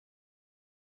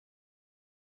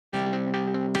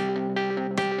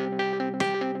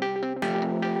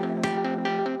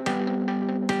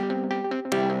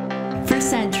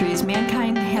centuries,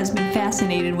 mankind has been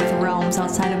fascinated with realms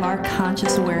outside of our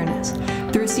conscious awareness.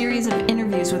 Through a series of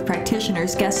interviews with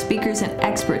practitioners, guest speakers, and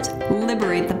experts,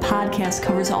 Liberate the Podcast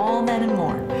covers all that and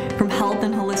more. From health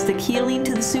and holistic healing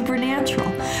to the supernatural,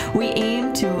 we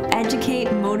aim to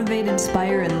educate, motivate,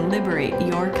 inspire, and liberate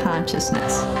your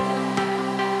consciousness.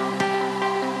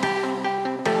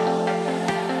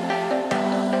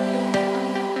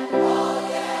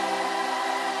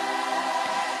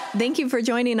 Thank you for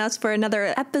joining us for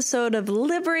another episode of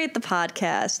Liberate the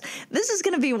Podcast. This is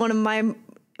going to be one of my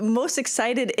most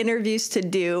excited interviews to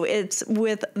do. It's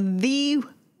with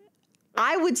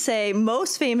I would say,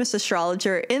 most famous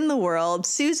astrologer in the world,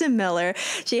 Susan Miller.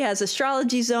 She has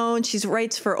Astrology Zone. She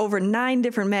writes for over 9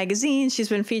 different magazines. She's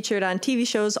been featured on TV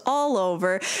shows all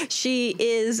over. She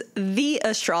is the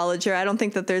astrologer. I don't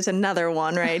think that there's another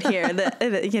one right here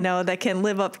that can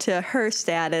live up to her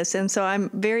status. And so I'm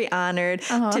very honored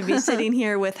to be sitting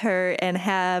here with her and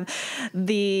have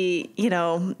the,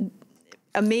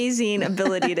 amazing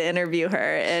ability to interview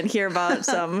her and hear about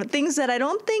some things that I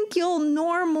don't think you'll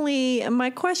normally. My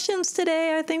questions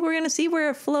today, I think we're going to see where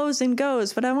it flows and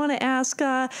goes, but I want to ask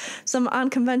some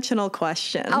unconventional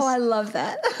questions. Oh, I love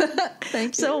that.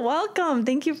 Thank you. So welcome.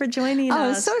 Thank you for joining us.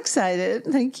 I'm so excited.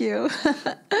 Thank you.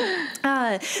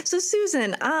 So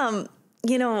Susan,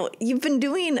 you've been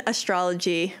doing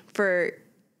astrology for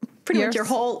pretty much your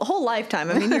whole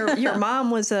lifetime. I mean, your mom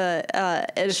was an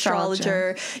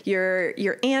astrologer.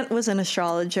 Your aunt was an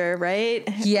astrologer, right?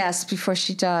 Yes, before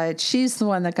she died. She's the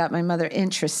one that got my mother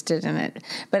interested in it.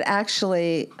 But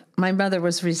actually, my mother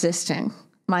was resisting.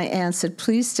 My aunt said,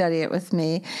 please study it with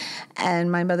me.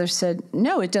 And my mother said,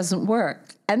 no, it doesn't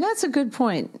work. And that's a good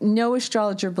point. No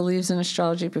astrologer believes in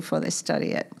astrology before they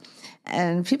study it.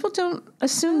 And people don't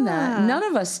assume that. None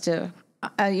of us do.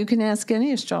 You can ask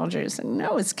any astrologer. Say,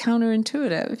 no, it's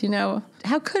counterintuitive.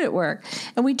 How could it work?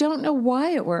 And we don't know why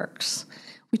it works.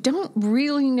 We don't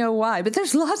really know why. But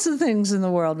there's lots of things in the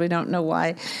world we don't know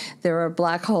why. There are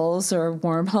black holes or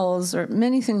wormholes or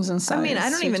many things in science. I mean,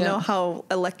 I don't even know how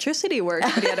electricity works,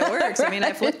 but yet it works. Right. I mean,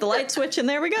 I flip the light switch and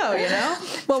there we go,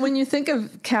 Well, when you think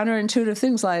of counterintuitive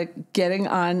things like getting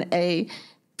on a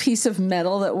piece of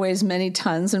metal that weighs many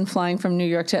tons and flying from New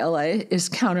York to LA is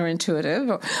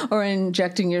counterintuitive, or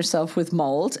injecting yourself with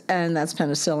mold, and that's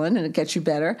penicillin, and it gets you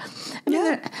better. I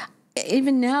mean,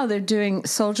 even now they're doing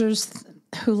soldiers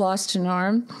who lost an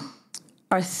arm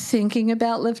are thinking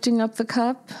about lifting up the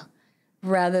cup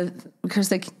rather because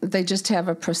they just have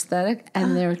a prosthetic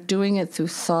and they're doing it through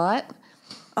thought.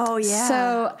 Oh, yeah.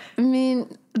 So, I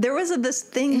mean, there was this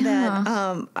thing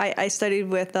that I studied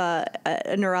with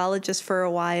a neurologist for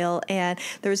a while, and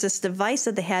there was this device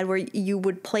that they had where you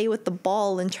would play with the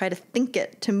ball and try to think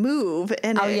it to move.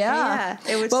 And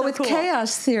it was with cool.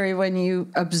 Chaos theory, when you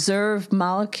observe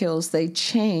molecules, they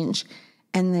change,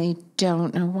 and they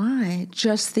don't know why.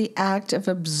 Just the act of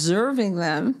observing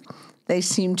them, they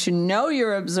seem to know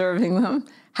you're observing them.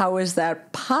 How is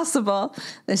that possible?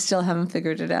 They still haven't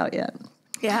figured it out yet.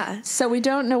 Yeah. So we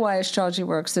don't know why astrology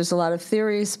works. There's a lot of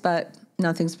theories, but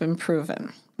nothing's been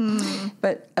proven. Mm-hmm.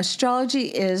 But astrology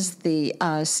is the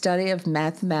study of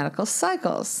mathematical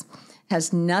cycles. It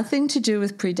has nothing to do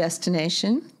with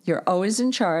predestination. You're always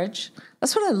in charge.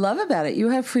 That's what I love about it. You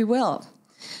have free will.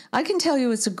 I can tell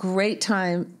you it's a great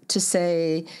time to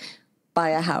say,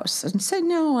 buy a house and say,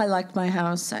 no, I like my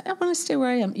house. I want to stay where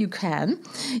I am. You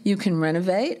can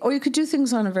renovate, or you could do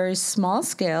things on a very small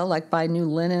scale, like buy new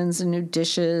linens and new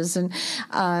dishes, and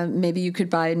maybe you could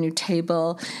buy a new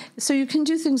table. So you can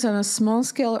do things on a small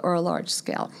scale or a large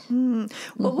scale.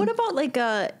 Well, what about like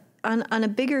on a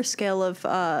bigger scale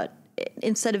of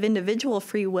instead of individual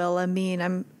free will? I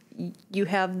mean, you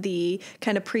have the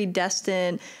kind of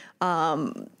predestined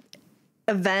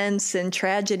events and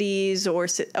tragedies or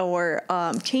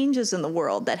changes in the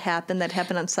world that happen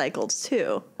on cycles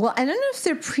too. Well, I don't know if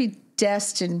they're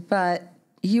predestined, but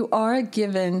you are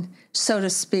given, so to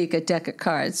speak, a deck of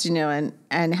cards,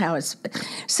 and how it's.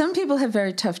 Some people have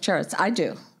very tough charts. I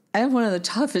do. I have one of the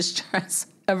toughest charts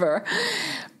ever,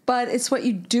 but it's what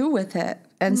you do with it.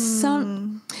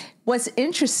 And what's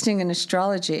interesting in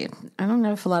astrology, I don't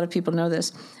know if a lot of people know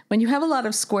this, when you have a lot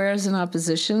of squares and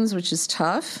oppositions, which is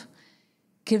tough,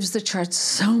 gives the chart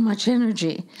so much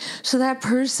energy. So that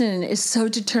person is so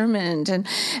determined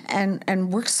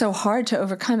and works so hard to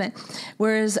overcome it.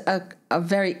 Whereas a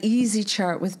very easy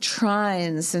chart with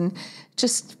trines and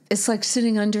just, it's like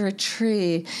sitting under a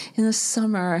tree in the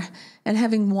summer and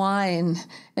having wine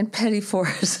and petit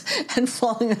fours and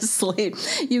falling asleep.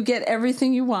 You get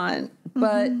everything you want,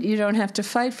 but you don't have to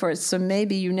fight for it. So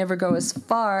maybe you never go as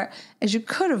far as you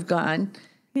could have gone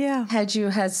Yeah. had you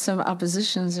had some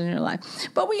oppositions in your life.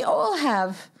 But we all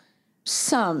have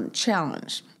some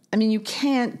challenge. I mean, you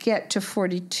can't get to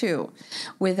 42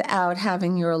 without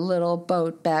having your little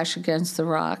boat bash against the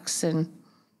rocks and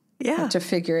to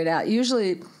figure it out.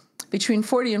 Usually between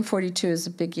 40 and 42 is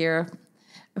a big year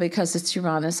because it's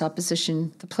Uranus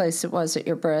opposition the place it was at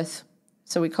your birth.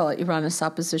 So we call it Uranus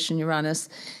opposition Uranus.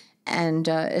 And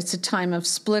it's a time of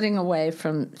splitting away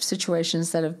from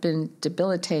situations that have been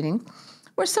debilitating,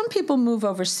 where some people move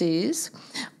overseas,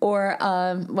 or,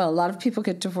 a lot of people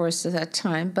get divorced at that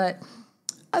time, but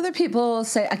other people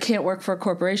say, I can't work for a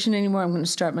corporation anymore, I'm going to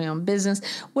start my own business.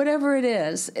 Whatever it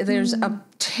is, there's a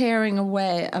tearing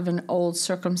away of an old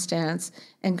circumstance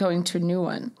and going to a new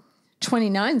one.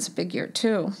 29 is a big year,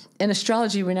 too. In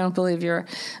astrology, we don't believe you're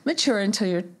mature until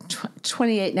you're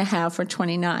 28 and a half or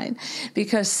 29,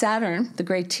 because Saturn, the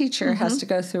great teacher, has to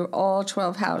go through all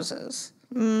 12 houses.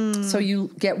 So you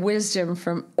get wisdom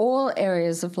from all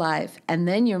areas of life, and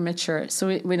then you're mature.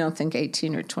 So we don't think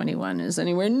 18 or 21 is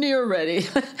anywhere near ready.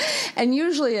 And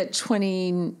usually at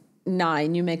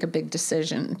 29, you make a big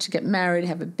decision to get married,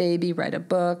 have a baby, write a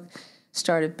book,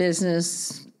 start a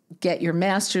business, get your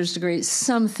master's degree,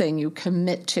 something you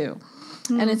commit to.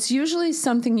 And it's usually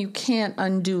something you can't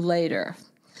undo later.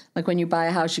 Like when you buy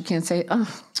a house, you can't say,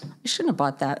 oh, I shouldn't have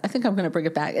bought that. I think I'm going to bring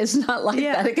it back. It's not like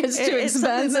that. It gets too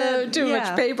expensive, too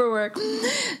much paperwork.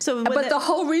 But the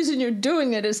whole reason you're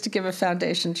doing it is to give a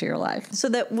foundation to your life. So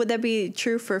would that be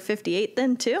true for 58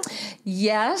 then, too?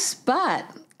 Yes, but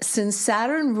since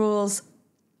Saturn rules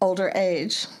older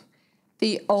age,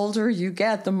 the older you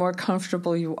get, the more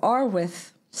comfortable you are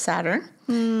with Saturn.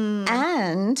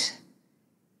 And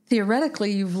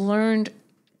theoretically, you've learned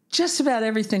just about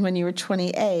everything when you were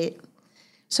 28.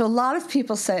 So a lot of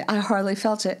people say, I hardly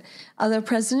felt it. Although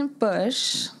President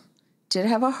Bush did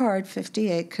have a hard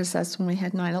 58 because that's when we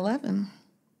had 9/11.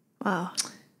 Wow.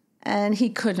 And he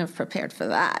couldn't have prepared for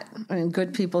that. I mean,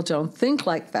 good people don't think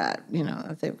like that. You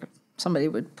know, somebody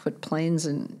would put planes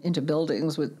into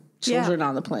buildings with children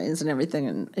on the planes and everything,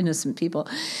 and innocent people.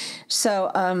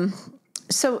 So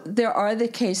there are the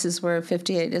cases where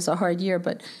 58 is a hard year,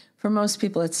 but for most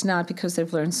people, it's not, because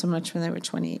they've learned so much when they were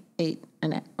 28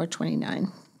 or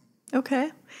 29.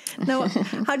 Okay. Now,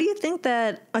 how do you think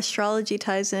that astrology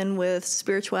ties in with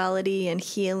spirituality and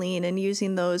healing and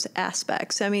using those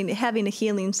aspects? I mean, having a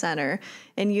healing center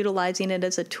and utilizing it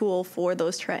as a tool for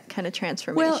those kind of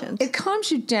transformations. Well, it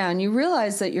calms you down. You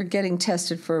realize that you're getting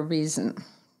tested for a reason.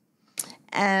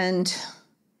 And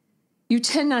you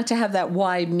tend not to have that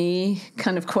why me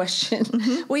kind of question.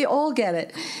 We all get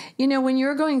it. You know, when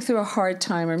you're going through a hard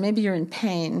time, or maybe you're in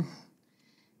pain,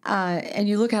 and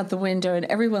you look out the window and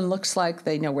everyone looks like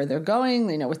they know where they're going,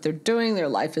 they know what they're doing, their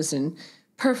life is in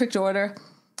perfect order.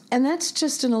 And that's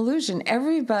just an illusion.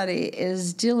 Everybody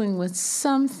is dealing with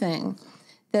something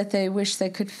that they wish they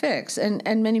could fix. And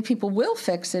many people will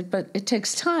fix it, but it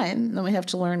takes time. Then we have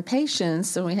to learn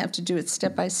patience, and we have to do it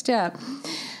step by step.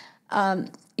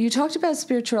 You talked about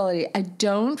spirituality. I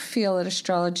don't feel that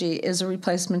astrology is a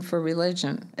replacement for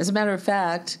religion. As a matter of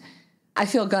fact, I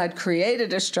feel God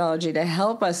created astrology to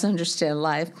help us understand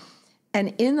life.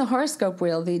 And in the horoscope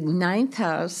wheel, the 9th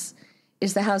house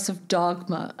is the house of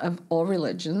dogma of all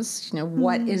religions. You know,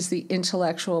 what is the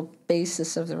intellectual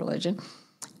basis of the religion?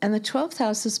 And the 12th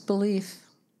house is belief.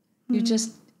 You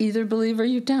just either believe or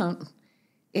you don't.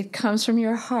 It comes from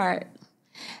your heart.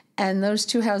 And those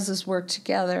two houses work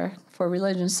together for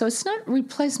religion. So it's not a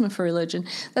replacement for religion.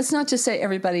 That's not to say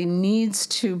everybody needs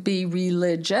to be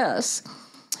religious.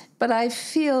 But I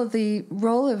feel the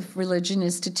role of religion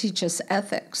is to teach us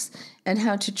ethics and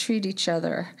how to treat each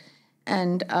other.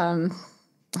 And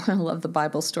I love the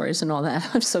Bible stories and all that.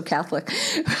 I'm so Catholic.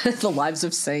 The lives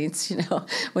of saints, you know.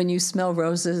 When you smell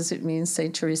roses, it means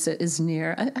Saint Teresa is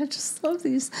near. I just love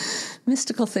these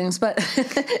mystical things. But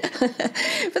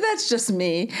that's just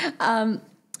me.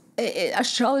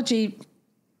 Astrology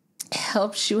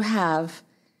helps you have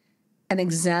an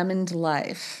examined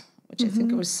life, which I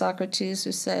think it was Socrates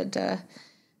who said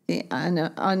the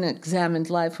unexamined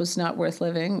life was not worth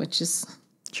living, which is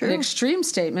an extreme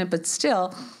statement, but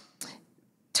still,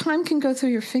 time can go through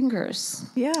your fingers.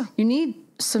 Yeah. You need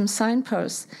some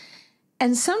signposts.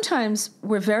 And sometimes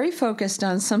we're very focused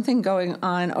on something going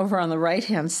on over on the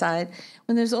right-hand side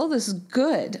when there's all this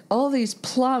good, all these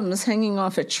plums hanging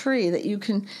off a tree that you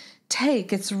can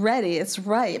take. It's ready. It's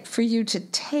ripe for you to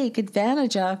take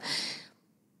advantage of.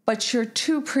 But you're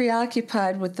too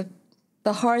preoccupied with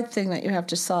the hard thing that you have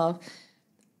to solve.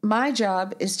 My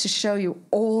job is to show you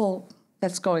all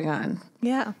that's going on.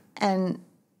 Yeah. And,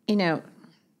 you know,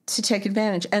 to take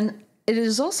advantage. And it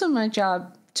is also my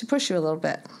job to push you a little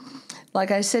bit.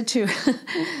 like I said to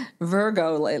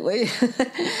Virgo lately,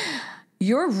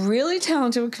 you're really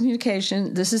talented with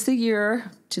communication. This is the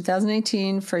year,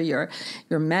 2018, for your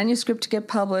manuscript to get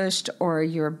published or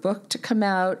your book to come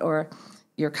out or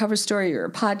your cover story, your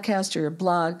podcast, or your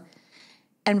blog.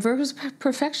 And Virgo's a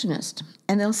perfectionist.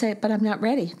 And they'll say, but I'm not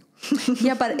ready.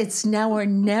 Yeah, but it's now or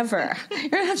never. You're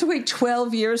going to have to wait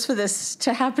 12 years for this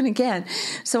to happen again.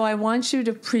 So I want you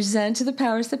to present to the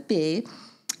powers that be.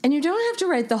 And you don't have to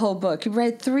write the whole book. You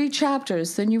write 3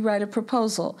 chapters, then you write a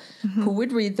proposal. Mm-hmm. Who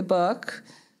would read the book?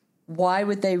 Why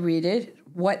would they read it?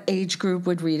 What age group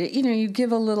would read it? You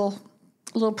give a little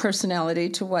personality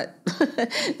to what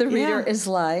the reader is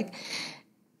like.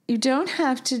 You don't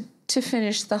have to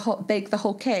finish bake the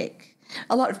whole cake.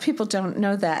 A lot of people don't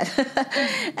know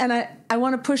that. And I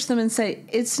want to push them and say,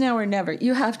 it's now or never.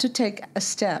 You have to take a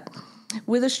step.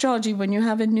 With astrology, when you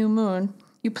have a new moon,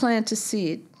 you plant a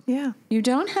seed. Yeah. You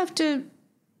don't have to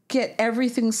get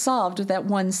everything solved with that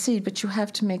one seed, but you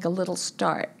have to make a little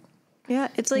start. Yeah,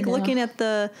 it's like looking at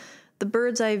the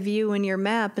bird's eye view in your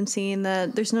map and seeing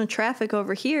that there's no traffic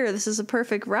over here. This is a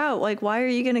perfect route. Like, why are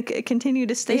you going to continue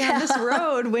to stay on this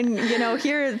road when,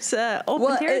 here it's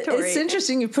open territory? It's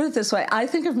interesting you put it this way. I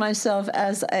think of myself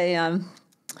as a,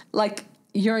 like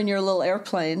you're in your little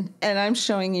airplane and I'm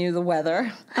showing you the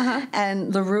weather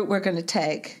and the route we're going to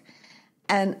take.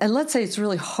 And let's say it's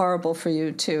really horrible for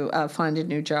you to find a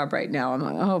new job right now. I'm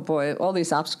like, oh boy, all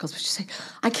these obstacles. But you say,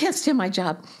 I can't stay in my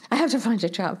job. I have to find a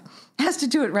job. It has to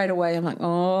do it right away. I'm like,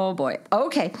 oh boy.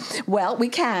 Okay, well, we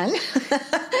can.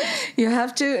 You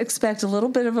have to expect a little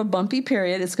bit of a bumpy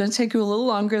period. It's going to take you a little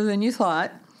longer than you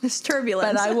thought. It's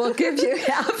turbulence. But I will give you,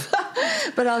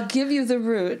 but I'll give you the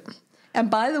route. And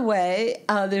by the way,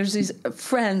 there's these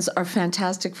friends are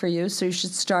fantastic for you. So you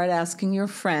should start asking your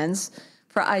friends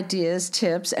for ideas,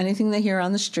 tips, anything they hear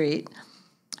on the street.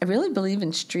 I really believe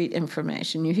in street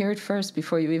information. You hear it first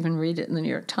before you even read it in the New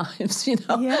York Times,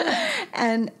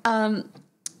 Yeah.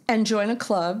 And join a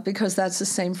club, because that's the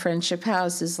same friendship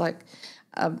house as like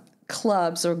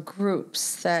clubs or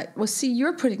groups that, well, see,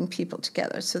 you're putting people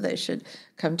together, so they should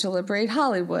come to Liberate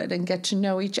Hollywood and get to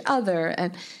know each other.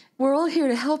 And we're all here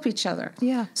to help each other.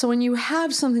 Yeah. So when you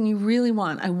have something you really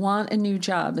want, I want a new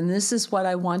job, and this is what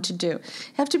I want to do. You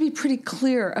have to be pretty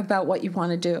clear about what you want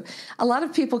to do. A lot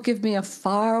of people give me a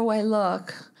faraway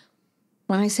look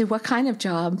when I say, what kind of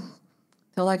job?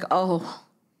 They're like, well.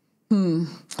 Yeah,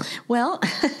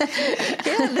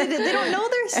 they don't know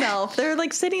their self. They're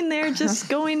like sitting there just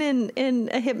going in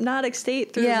a hypnotic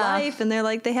state through life, and they're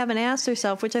like, they haven't asked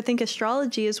themselves, which I think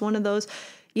astrology is one of those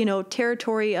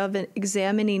territory of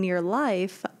examining your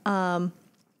life,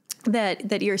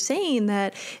 that you're saying,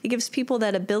 that it gives people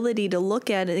that ability to look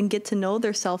at it and get to know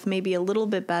their self maybe a little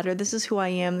bit better. This is who I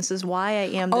am. This is why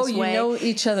I am this way. Oh, you know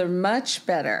each other much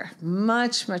better,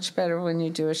 much, much better when you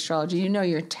do astrology. You know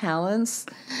your talents.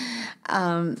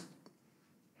 I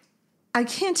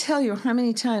can't tell you how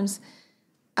many times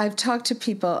I've talked to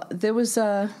people. There was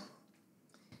a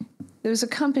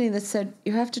company that said,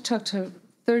 you have to talk to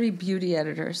 30 beauty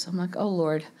editors. I'm like, oh,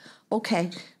 Lord. Okay,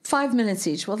 5 minutes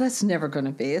each. Well, that's never going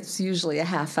to be. It's usually a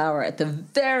half hour at the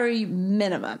very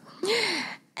minimum.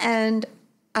 And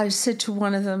I said to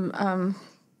one of them,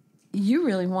 you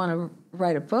really want to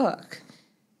write a book.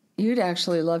 You'd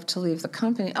actually love to leave the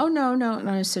company. Oh, no. And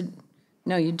I said,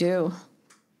 no, you do.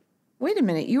 Wait a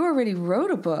minute. You already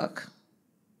wrote a book.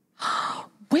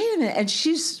 Wait a minute. And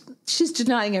she's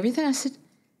denying everything. I said,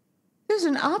 there's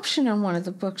an option on one of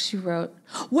the books you wrote.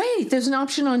 Wait, there's an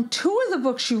option on 2 of the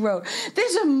books you wrote.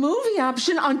 There's a movie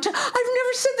option on 2. I've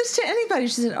never said this to anybody.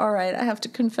 She said, all right, I have to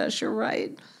confess, you're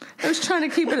right. I was trying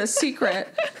to keep it a secret.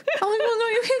 I'm like, well, no,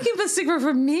 you can't keep a secret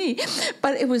from me.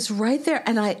 But it was right there,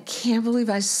 and I can't believe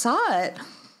I saw it.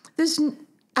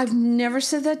 I've never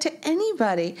said that to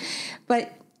anybody.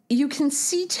 But you can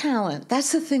see talent.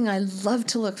 That's the thing I love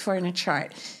to look for in a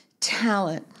chart.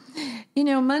 Talent.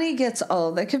 Money gets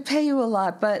old. They could pay you a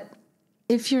lot, but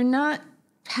if you're not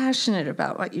passionate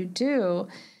about what you do,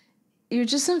 you're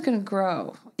just not going to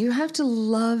grow. You have to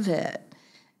love it.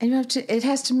 And it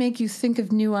has to make you think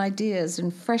of new ideas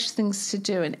and fresh things to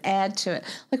do and add to it.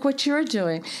 Like what you're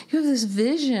doing. You have this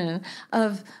vision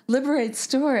of Liberate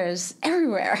stores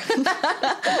everywhere. And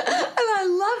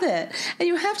I love it. And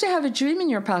you have to have a dream in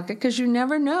your pocket, because you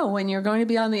never know when you're going to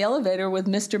be on the elevator with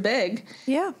Mr. Big.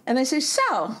 Yeah. And they say,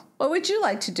 so, what would you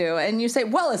like to do? And you say,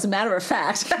 well, as a matter of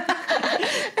fact.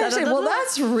 And you say, well,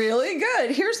 that's really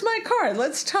good. Here's my card.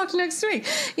 Let's talk next week.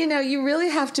 You really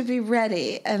have to be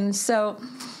ready. And so,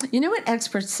 you know what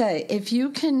experts say? If you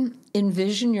can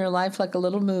envision your life like a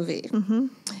little movie,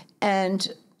 and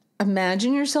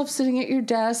imagine yourself sitting at your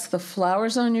desk, the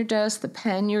flowers on your desk, the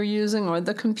pen you're using or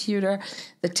the computer,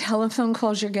 the telephone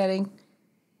calls you're getting.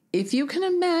 If you can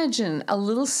imagine a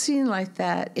little scene like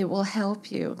that, it will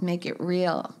help you make it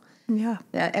real. Yeah.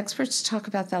 Experts talk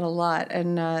about that a lot,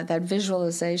 and that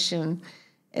visualization,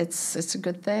 it's a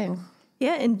good thing.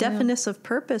 Yeah, and definiteness of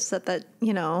purpose that.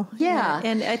 Yeah.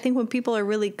 And I think when people are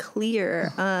really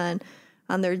clear on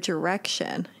their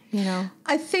direction,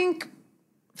 I think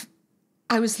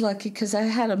I was lucky because I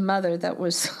had a mother that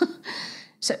was,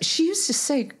 so she used to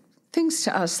say things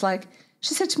to us like,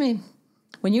 she said to me,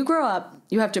 when you grow up,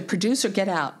 you have to produce or get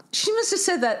out. She must have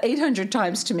said that 800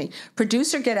 times to me,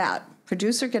 produce or get out.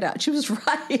 Produce or get out. She was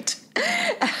right.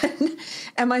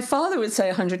 And my father would say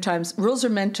 100 times, rules are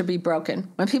meant to be broken.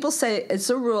 When people say it's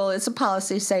a rule, it's a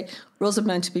policy, say rules are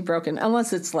meant to be broken.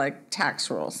 Unless it's like tax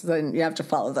rules, then you have to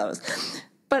follow those.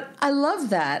 But I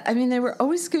love that. I mean, they were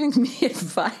always giving me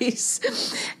advice.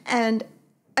 And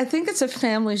I think it's a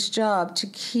family's job to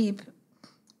keep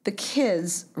the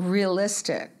kids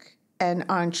realistic and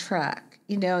on track.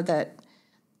 That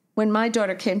when my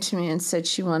daughter came to me and said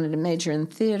she wanted to major in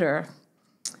theater,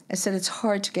 I said, it's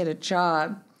hard to get a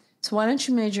job. So why don't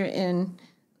you major in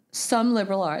some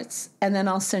liberal arts, and then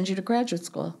I'll send you to graduate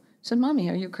school. She said, Mommy,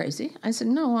 are you crazy? I said,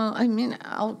 no, well,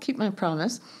 I'll keep my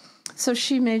promise. So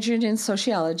she majored in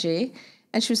sociology,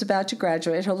 and she was about to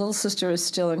graduate. Her little sister was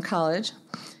still in college.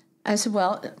 I said,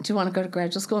 well, do you want to go to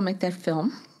graduate school and make that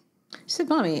film? She said,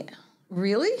 Mommy,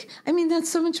 really? That's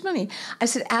so much money. I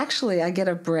said, actually, I get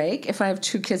a break if I have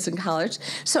 2 kids in college.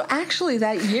 So actually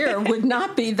that year would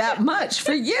not be that much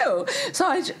for you.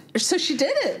 So she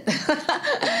did it.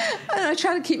 And I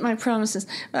try to keep my promises.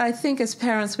 But I think as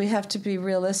parents, we have to be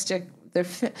realistic.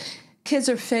 Kids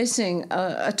are facing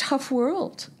a tough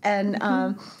world,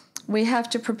 and we have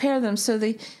to prepare them. So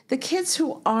the kids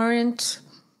who aren't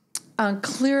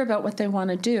clear about what they want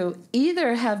to do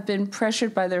either have been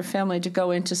pressured by their family to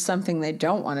go into something they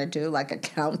don't want to do, like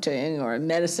accounting or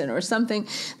medicine or something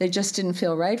they just didn't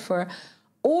feel right for,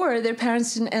 or their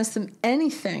parents didn't ask them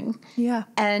anything. Yeah.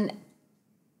 And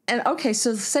okay,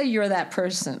 so say you're that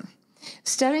person.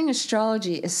 Studying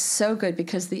astrology is so good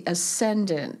because the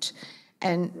ascendant,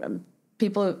 and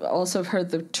people also have heard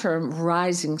the term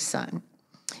rising sign.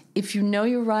 If you know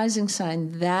your rising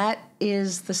sign, that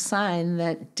is the sign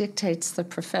that dictates the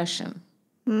profession.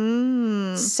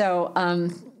 So,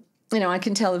 I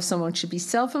can tell if someone should be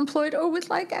self-employed or would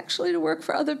like actually to work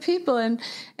for other people and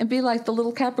be like the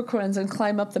little Capricorns and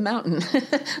climb up the mountain,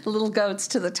 the little goats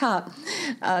to the top.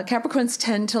 Capricorns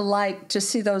tend to like to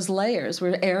see those layers,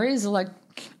 where Aries are like,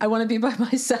 I want to be by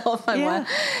myself. I want,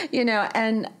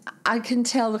 and I can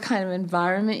tell the kind of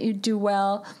environment you do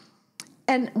well.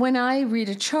 And when I read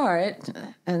a chart,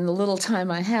 and the little time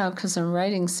I have, because I'm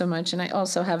writing so much, and I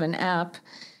also have an app,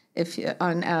 if you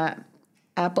on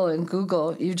Apple and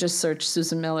Google, you just search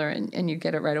Susan Miller and you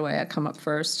get it right away. I come up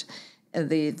first.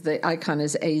 The icon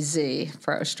is AZ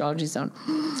for Astrology Zone.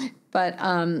 But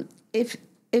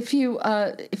if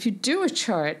you do a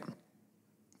chart,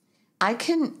 I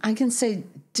can say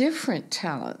different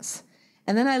talents,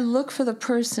 and then I look for the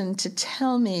person to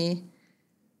tell me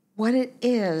what it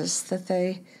is that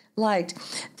they liked.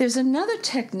 There's another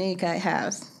technique I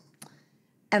have,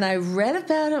 and I read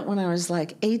about it when I was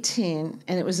like 18,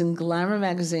 and it was in Glamour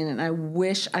magazine, and I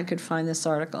wish I could find this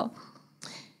article.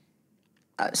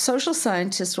 Social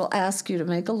scientists will ask you to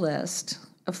make a list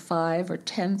of 5 or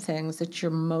 10 things that you're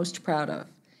most proud of,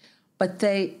 but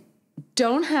they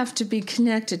don't have to be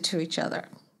connected to each other.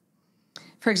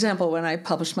 For example, when I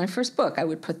published my first book, I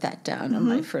would put that down on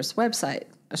my first website,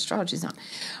 Astrology Zone.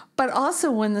 But also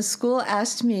when the school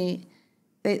asked me,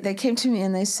 they came to me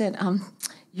and they said,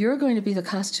 you're going to be the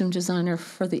costume designer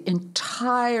for the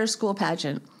entire school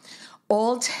pageant,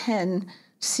 all 10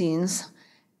 scenes,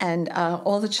 and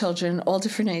all the children, all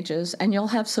different ages, and you'll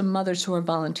have some mothers who are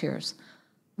volunteers.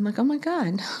 I'm like, oh my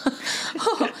God.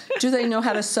 Oh, do they know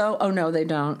how to sew? Oh, no, they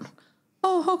don't.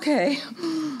 Oh, okay.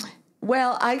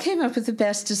 Well, I came up with the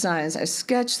best designs. I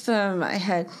sketched them. I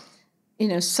had,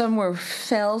 some were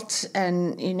felt,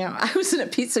 and, I was in a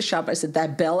pizza shop. I said,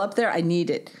 that bell up there, I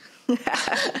need it.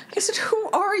 He said, who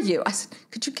are you? I said,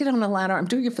 could you get on a ladder? I'm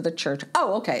doing it for the church.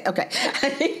 Oh, okay.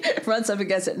 And he runs up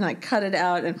against it, and I cut it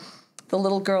out, and the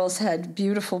little girls had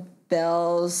beautiful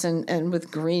bells and with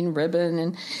green ribbon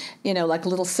and, like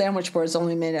little sandwich boards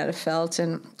only made out of felt.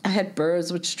 And I had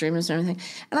birds with streamers and everything.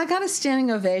 And I got a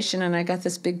standing ovation, and I got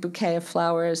this big bouquet of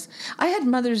flowers. I had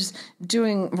mothers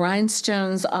doing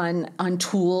rhinestones on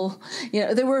tulle.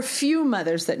 There were a few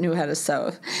mothers that knew how to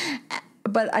sew.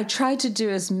 But I tried to do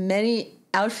as many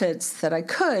outfits that I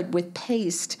could with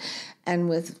paste and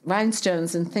with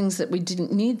rhinestones and things that we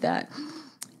didn't need that.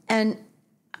 And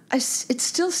it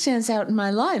still stands out in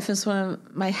my life as one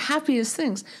of my happiest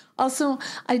things. Also,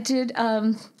 I did,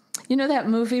 you know that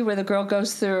movie where the girl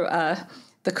goes through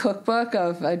the cookbook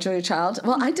of Julia Child?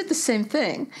 Well, I did the same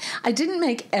thing. I didn't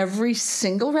make every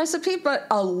single recipe, but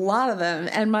a lot of them.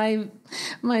 And my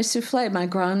souffle, my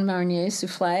Grand Marnier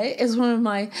souffle, is one of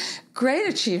my great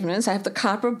achievements. I have the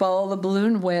copper bowl, the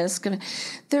balloon whisk, and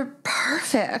they're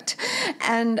perfect.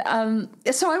 And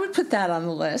so I would put that on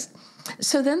the list.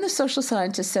 So then the social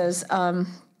scientist says,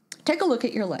 take a look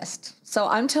at your list. So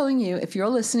I'm telling you, if you're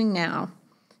listening now,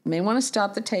 you may want to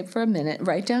stop the tape for a minute,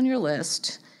 write down your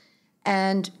list,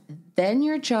 and then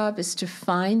your job is to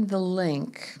find the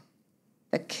link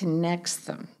that connects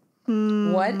them.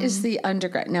 What is the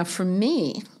underground? Now, for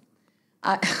me,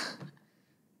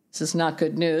 this is not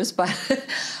good news, but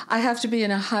I have to be in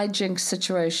a hijinks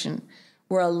situation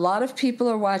where a lot of people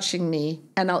are watching me,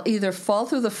 and I'll either fall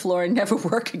through the floor and never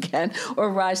work again or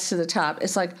rise to the top.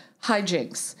 It's like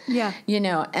hijinks. Yeah. You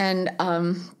know, and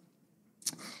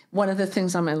one of the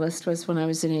things on my list was when I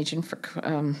was an agent for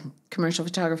commercial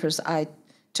photographers, I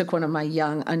took one of my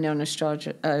young unknown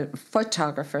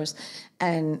photographers,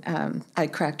 and I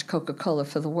cracked Coca-Cola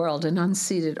for the world and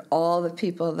unseated all the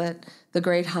people that, the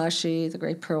great Hashi, the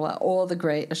great Perwa, all the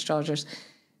great astrologers.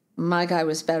 My guy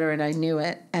was better, and I knew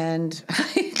it. And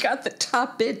I got the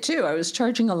top bid, too. I was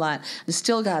charging a lot. I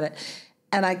still got it.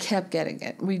 And I kept getting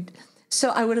it. So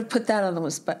I would have put that on the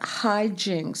list. But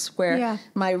hijinks, where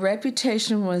my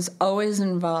reputation was always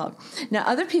involved. Now,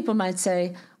 other people might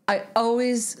say, I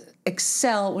always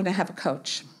excel when I have a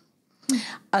coach.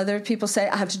 Other people say,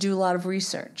 I have to do a lot of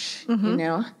research, you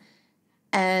know.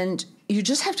 And you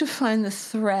just have to find the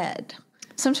thread.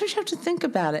 Sometimes you have to think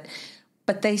about it.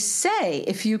 But they say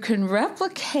if you can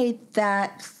replicate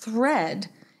that thread,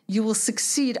 you will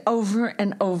succeed over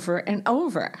and over and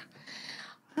over.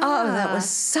 Oh, that was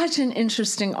such an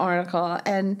interesting article.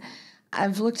 And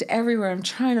I've looked everywhere. I'm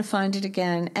trying to find it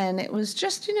again. And it was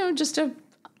just, you know,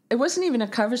 it wasn't even a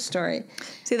cover story.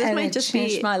 See, this might just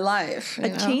changed my life.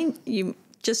 Change. You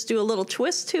just do a little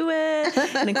twist to it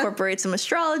and incorporate some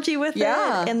astrology with it.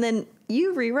 And then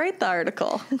you rewrite the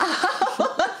article.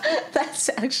 That's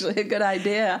actually a good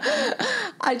idea.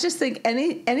 I just think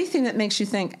anything that makes you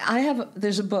think.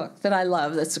 There's a book that I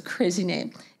love that's a crazy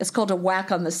name. It's called A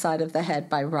Whack on the Side of the Head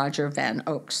by Roger Van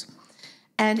Oaks.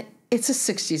 And it's a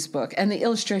 60s book, and the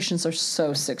illustrations are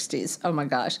so 60s. Oh my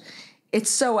gosh. It's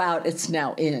so out, it's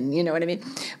now in, you know what I mean?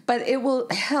 But it will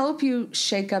help you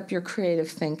shake up your creative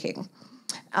thinking.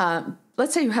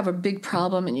 Let's say you have a big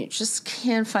problem and you just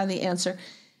can't find the answer.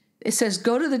 It says,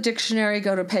 go to the dictionary,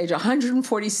 go to page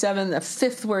 147, the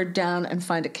fifth word down, and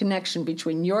find a connection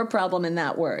between your problem and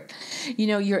that word. You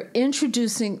know, you're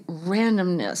introducing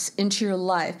randomness into your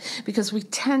life because we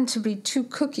tend to be too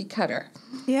cookie cutter.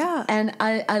 Yeah. And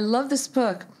I love this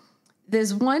book.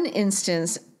 There's one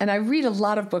instance, and I read a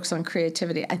lot of books on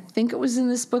creativity. I think it was in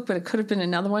this book, but it could have been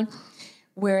another one,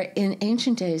 where in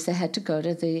ancient days they had to go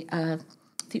to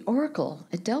the oracle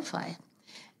at Delphi.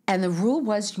 And the rule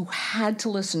was you had to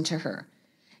listen to her.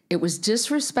 It was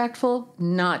disrespectful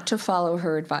not to follow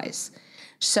her advice.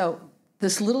 So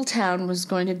this little town was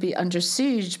going to be under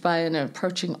siege by an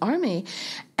approaching army,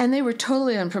 and they were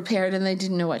totally unprepared, and they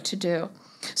didn't know what to do.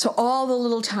 So all the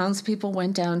little townspeople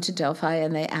went down to Delphi,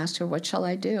 and they asked her, what shall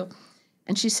I do?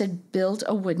 And she said, build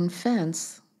a wooden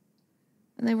fence.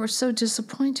 And they were so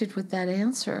disappointed with that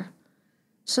answer.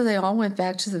 So they all went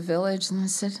back to the village, and they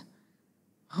said,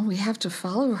 oh, we have to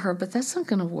follow her, but that's not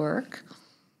going to work.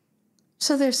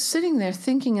 So they're sitting there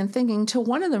thinking and thinking until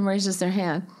one of them raises their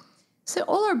hand. Say,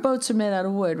 all our boats are made out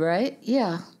of wood, right?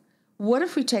 Yeah. What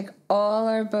if we take all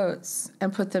our boats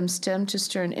and put them stem to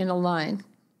stern in a line,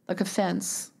 like a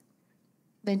fence?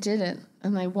 They did it,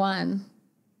 and they won,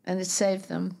 and it saved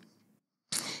them.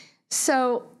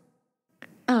 So,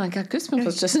 oh, I got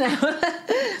goosebumps just now.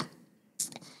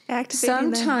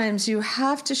 Sometimes you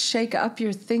have to shake up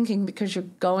your thinking because you're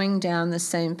going down the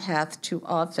same path too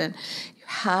often. You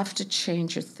have to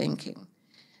change your thinking.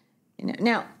 You know,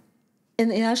 now, in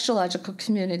the astrological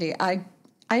community, I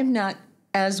am not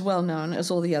as well known as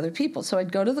all the other people. So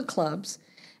I'd go to the clubs,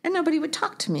 and nobody would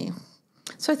talk to me.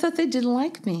 So I thought they didn't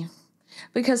like me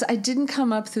because I didn't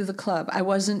come up through the club. I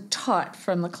wasn't taught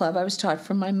from the club. I was taught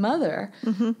from my mother,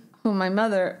 whom my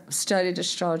mother studied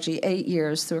astrology 8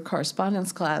 years through a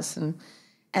correspondence class and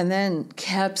then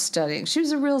kept studying. She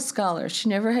was a real scholar. She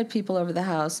never had people over the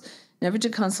house, never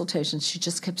did consultations. She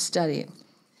just kept studying.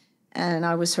 And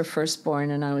I was her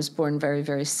firstborn, and I was born very,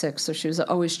 very sick. So she was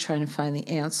always trying to find the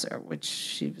answer, which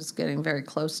she was getting very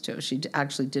close to. She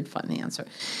actually did find the answer.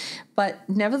 But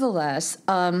nevertheless,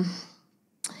 where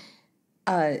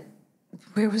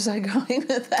was I going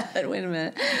with that? Wait a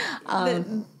minute.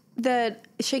 That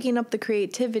shaking up the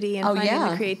creativity and finding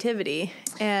the creativity.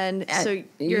 And so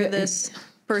you're this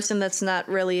person that's not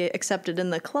really accepted in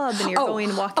the club, and you're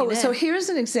walking in. So here's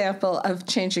an example of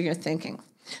changing your thinking.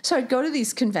 So I'd go to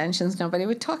these conventions, nobody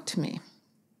would talk to me.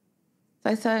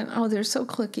 I thought, they're so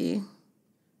cliquey.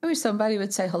 Maybe somebody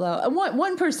would say hello. And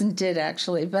one person did,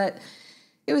 actually, but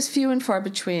it was few and far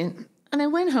between. And I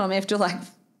went home after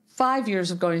 5 years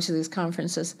of going to these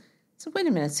conferences. I said, wait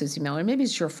a minute, Susie Miller, maybe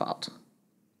it's your fault.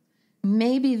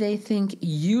 Maybe they think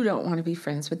you don't want to be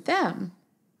friends with them.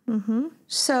 Mm-hmm.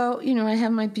 So, I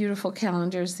have my beautiful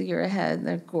calendars the year ahead.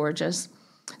 They're gorgeous.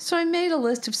 So I made a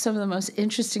list of some of the most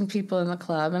interesting people in the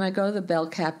club, and I go to the bell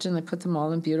captain. I put them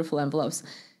all in beautiful envelopes.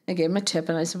 I gave him a tip,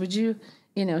 and I said, would you,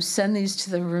 send these to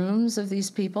the rooms of these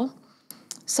people?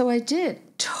 So I did.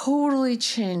 Totally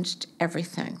changed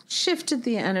everything. Shifted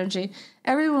the energy.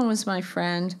 Everyone was my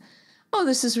friend. Oh,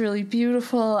 this is really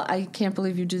beautiful. I can't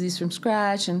believe you do these from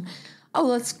scratch. And,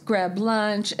 let's grab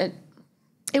lunch.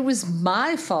 It was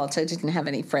my fault I didn't have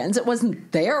any friends. It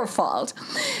wasn't their fault.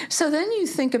 So then you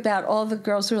think about all the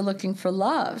girls who are looking for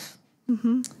love.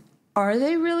 Mm-hmm. Are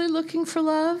they really looking for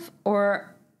love?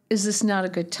 Or is this not a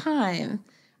good time?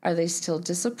 Are they still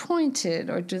disappointed?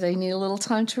 Or do they need a little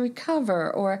time to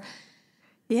recover? Or,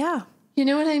 yeah. You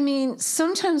know what I mean?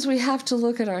 Sometimes we have to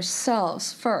look at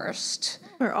ourselves first.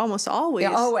 Or almost always.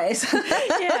 Yeah, always.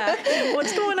 Yeah.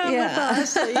 What's going on with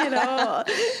us?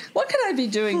 What can I be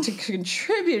doing to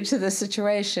contribute to the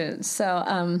situation? So,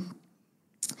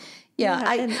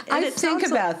 I think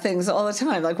about things all the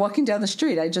time. Like walking down the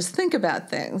street, I just think about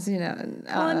things,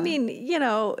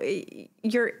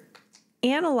 you're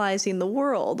analyzing the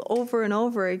world over and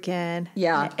over again.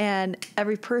 Yeah. And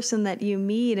every person that you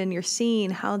meet, and you're seeing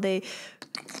how they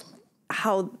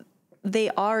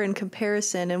are in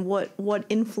comparison, and what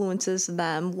influences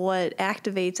them, what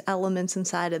activates elements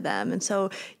inside of them. And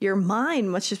so your mind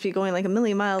must just be going like a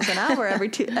million miles an hour every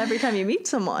time you meet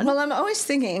someone. Well, I'm always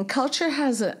thinking culture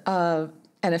has an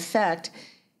effect.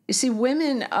 You see,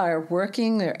 women are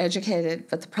working, they're educated,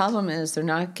 but the problem is they're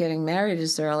not getting married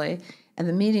as early. And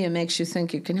the media makes you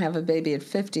think you can have a baby at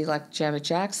 50 like Janet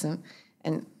Jackson.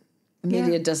 And the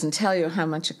media doesn't tell you how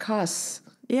much it costs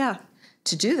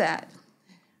to do that.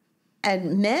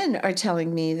 And men are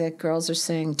telling me that girls are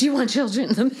saying, do you want children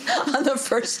on the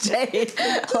first date?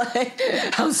 Like,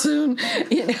 how soon?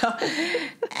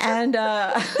 And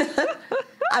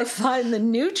I find the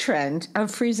new trend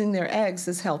of freezing their eggs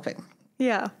is helping.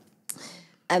 Yeah.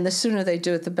 And the sooner they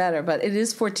do it, the better. But it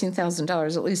is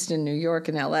 $14,000, at least in New York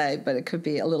and LA, but it could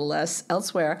be a little less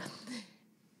elsewhere.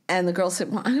 And the girl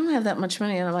said, well, I don't have that much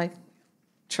money. And I'm like,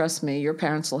 trust me, your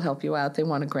parents will help you out. They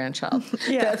want a grandchild.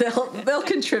 Yeah. They'll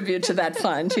contribute to that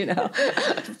fund,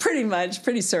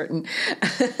 pretty certain.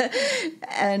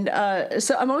 And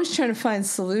so I'm always trying to find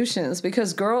solutions,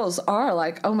 because girls are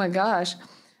like, oh my gosh,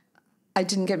 I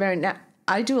didn't get married. Now,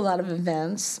 I do a lot of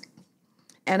events,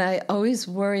 and I always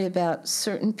worry about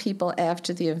certain people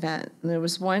after the event. And there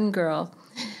was one girl,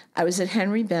 I was at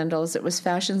Henry Bendel's. It was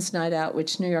Fashion's Night Out,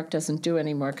 which New York doesn't do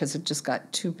anymore because it just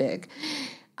got too big.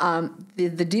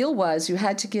 The deal was you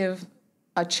had to give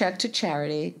a check to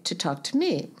charity to talk to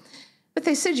me. But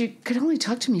they said you could only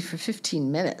talk to me for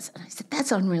 15 minutes. And I said,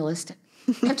 that's unrealistic.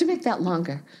 You have to make that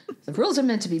longer. The rules are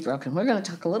meant to be broken. We're going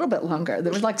to talk a little bit longer.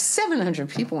 There were like 700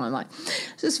 people online.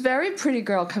 So this very pretty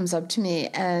girl comes up to me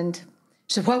and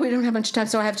she said, well, we don't have much time,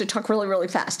 so I have to talk really, really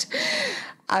fast.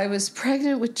 I was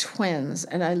pregnant with twins,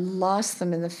 and I lost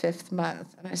them in the 5th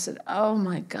month. And I said, oh,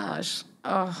 my gosh.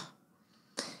 Oh.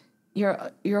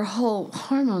 Your whole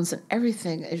hormones and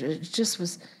everything, it just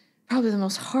was probably the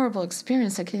most horrible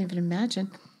experience I can't even imagine.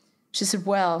 She said,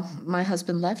 well, my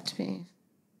husband left me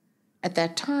at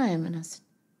that time. And I said,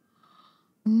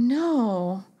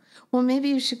 no. Well, maybe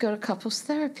you should go to couples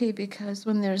therapy, because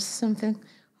when there's something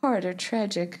hard or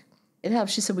tragic, it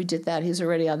helps. She said, we did that. He's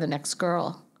already on the next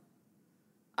girl.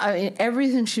 I mean,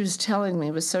 everything she was telling me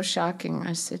was so shocking.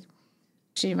 I said,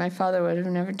 gee, my father would have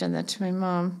never done that to my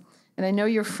mom. And I know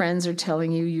your friends are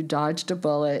telling you you dodged a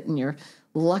bullet and you're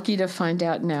lucky to find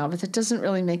out now, but that doesn't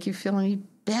really make you feel any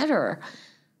better.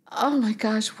 Oh, my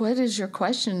gosh, what is your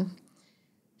question?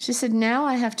 She said, now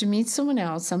I have to meet someone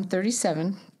else. I'm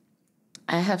 37.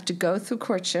 I have to go through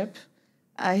courtship.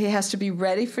 He has to be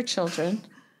ready for children.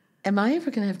 Am I ever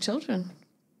going to have children?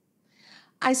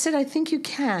 I said, I think you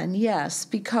can, yes,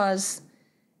 because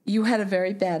you had a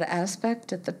very bad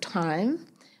aspect at the time,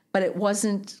 but it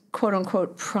wasn't, quote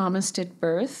unquote, promised at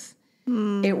birth.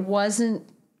 It wasn't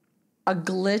a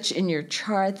glitch in your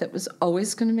chart that was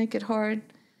always going to make it hard.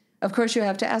 Of course, you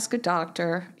have to ask a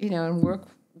doctor, and work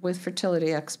with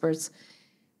fertility experts.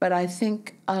 But I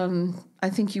think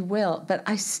you will. But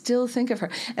I still think of her.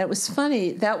 And it was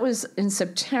funny. That was in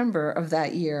September of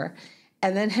that year.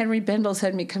 And then Henry Bendels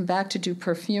had me come back to do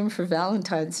perfume for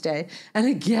Valentine's Day. And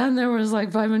again, there was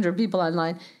like 500 people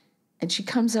online. And she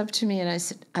comes up to me and I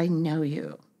said, I know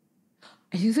you.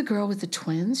 Are you the girl with the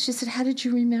twins? She said, how did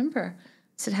you remember? I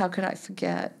said, how could I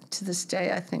forget? To this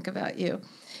day, I think about you.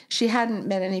 She hadn't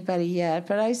met anybody yet,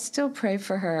 but I still pray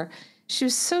for her. She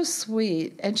was so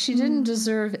sweet, and she didn't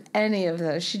deserve any of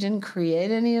this. She didn't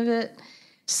create any of it.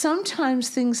 Sometimes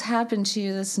things happen to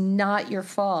you that's not your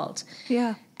fault.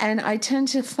 Yeah. And I tend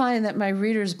to find that my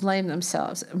readers blame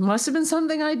themselves. It must have been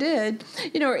something I did,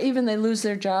 or even they lose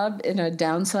their job in a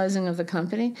downsizing of the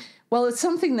company. Well, it's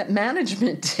something that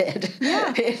management did,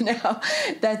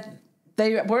 that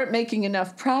they weren't making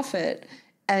enough profit,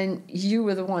 and you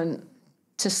were the one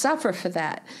to suffer for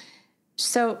that.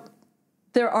 So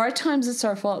there are times it's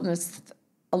our fault, and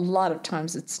a lot of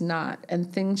times it's not,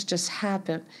 and things just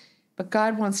happen. But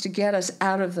God wants to get us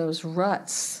out of those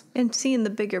ruts. And seeing the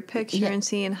bigger picture and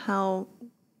seeing how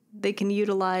they can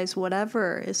utilize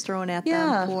whatever is thrown at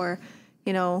them for,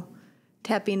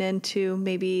 tapping into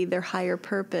maybe their higher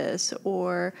purpose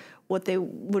or what they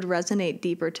would resonate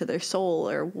deeper to their soul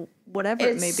or whatever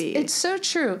it may be. It's so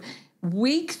true.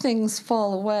 Weak things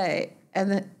fall away,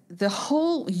 and the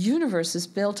whole universe is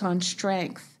built on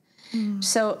strength.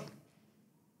 So,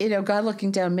 God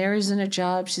looking down, Mary's in a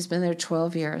job. She's been there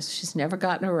 12 years. She's never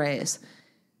gotten a raise.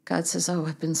 God says,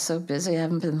 I've been so busy. I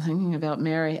haven't been thinking about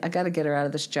Mary. I got to get her out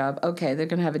of this job. Okay, they're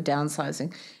going to have a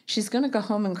downsizing. She's going to go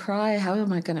home and cry. How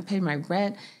am I going to pay my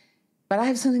rent? But I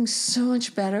have something so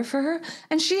much better for her.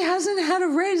 And she hasn't had a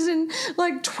raise in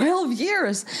like 12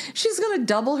 years. She's going to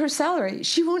double her salary.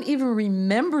 She won't even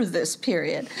remember this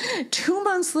period. 2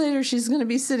 months later, she's going to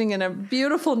be sitting in a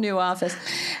beautiful new office.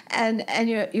 And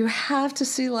you have to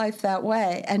see life that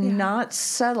way and not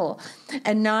settle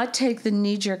and not take the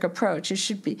knee-jerk approach. It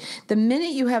should be the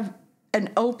minute you have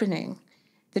an opening,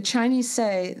 the Chinese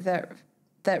say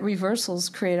that reversals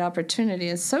create opportunity.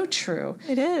 It's so true.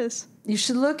 It is. You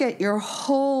should look at your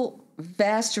whole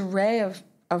vast array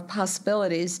of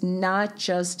possibilities, not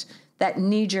just that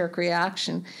knee-jerk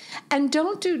reaction. And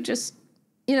don't do just,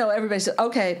 everybody says,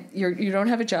 okay, you don't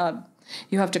have a job.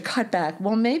 You have to cut back.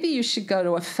 Well, maybe you should go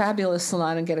to a fabulous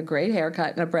salon and get a great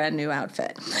haircut and a brand new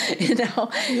outfit.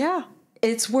 Yeah.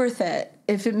 It's worth it.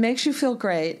 If it makes you feel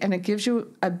great and it gives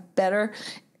you a better,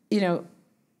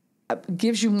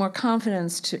 gives you more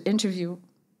confidence to interview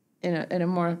in a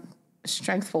more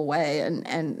strengthful way and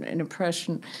an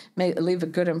impression, may leave a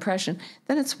good impression,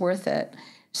 then it's worth it.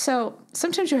 So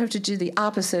sometimes you have to do the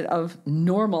opposite of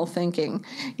normal thinking,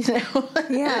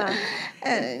 Yeah.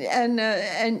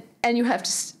 and you have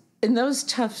to, in those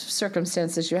tough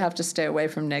circumstances, you have to stay away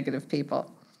from negative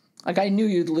people. Like, I knew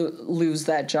you'd lose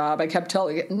that job. I kept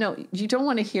telling you, no, you don't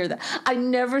want to hear that. I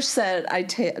never said,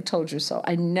 told you so.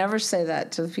 I never say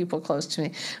that to the people close to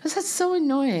me because that's so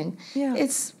annoying. Yeah.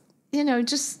 It's,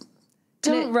 just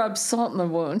don't rub salt in the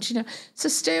wound, So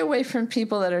stay away from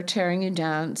people that are tearing you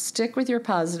down. Stick with your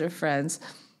positive friends.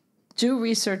 Do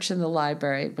research in the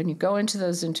library. When you go into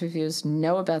those interviews,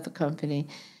 know about the company,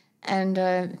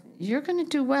 and you're going to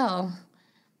do well.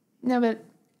 No, but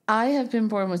I have been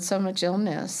born with so much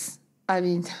illness. I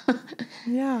mean,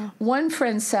 one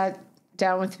friend sat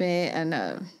down with me, and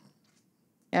I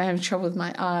have trouble with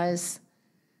my eyes.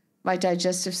 My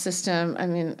digestive system,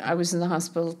 I was in the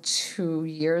hospital 2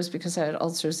 years because I had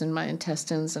ulcers in my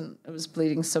intestines and it was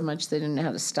bleeding so much they didn't know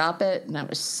how to stop it, and I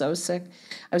was so sick.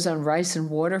 I was on rice and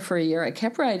water for a year. I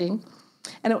kept writing,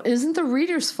 and it isn't the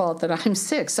reader's fault that I'm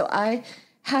sick, so I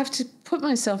have to put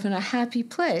myself in a happy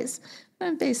place.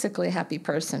 I'm basically a happy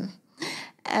person.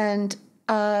 And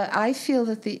I feel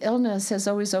that the illness has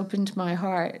always opened my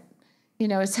heart.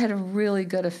 It's had a really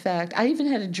good effect. I even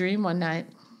had a dream one night.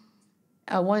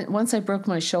 Once I broke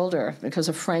my shoulder because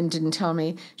a friend didn't tell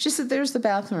me. She said, there's the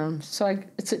bathroom. So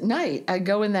it's at night. I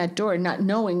go in that door not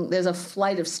knowing there's a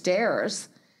flight of stairs.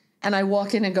 And I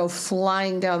walk in and go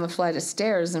flying down the flight of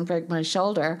stairs and break my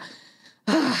shoulder.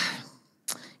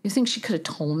 You think she could have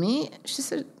told me? She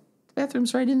said, the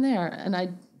bathroom's right in there. And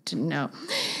I didn't know.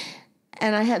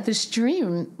 And I had this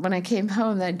dream when I came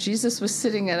home that Jesus was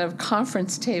sitting at a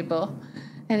conference table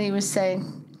and he was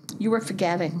saying, you were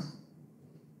forgetting.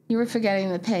 You were forgetting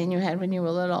the pain you had when you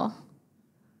were little.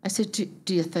 I said,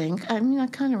 do you think? I mean, I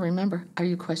kind of remember. Are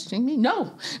you questioning me?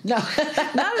 No, not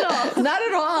at all. Not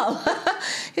at all.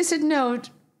 He said, no,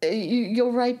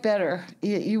 you'll write better.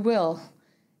 You will.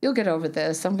 You'll get over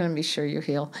this. I'm going to be sure you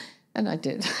heal. And I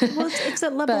did. Well, it's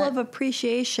that level of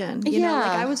appreciation. You know,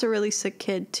 like I was a really sick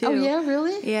kid too. Oh, yeah,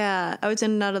 really? Yeah. I was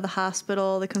in and out of the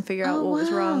hospital. They couldn't figure out what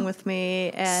was wrong with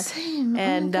me. And, Same.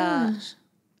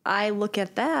 I look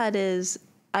at that as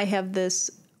I have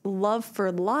this love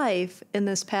for life and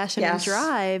this passion and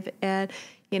drive. And,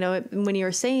 you know, when you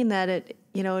were saying that,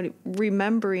 you know,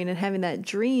 remembering and having that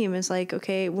dream is like,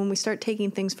 okay, when we start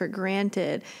taking things for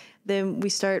granted, then we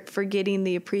start forgetting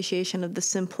the appreciation of the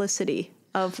simplicity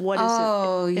of what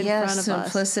is in front of us.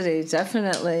 Simplicity,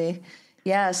 definitely.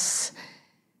 Yes.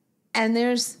 And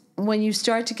when you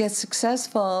start to get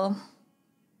successful,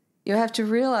 you have to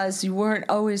realize you weren't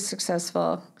always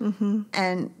successful. Mm-hmm.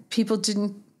 And people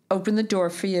didn't open the door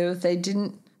for you. They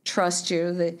didn't trust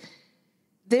you.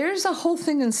 There's a whole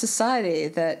thing in society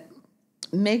that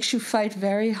makes you fight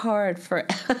very hard for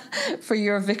for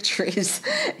your victories,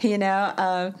 you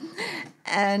know.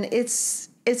 And it's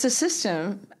a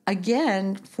system,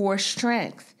 again, for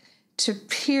strength, to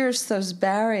pierce those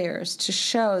barriers, to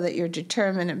show that you're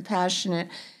determined and passionate,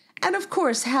 and, of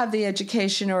course, have the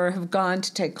education or have gone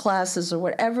to take classes or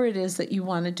whatever it is that you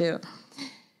want to do.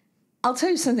 I'll tell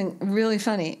you something really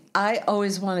funny. I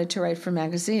always wanted to write for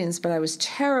magazines, but I was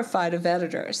terrified of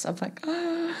editors. I'm like,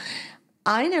 oh.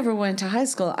 I never went to high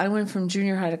school. I went from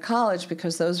junior high to college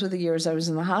because those were the years I was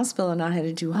in the hospital and I had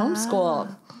to do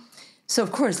homeschool. So,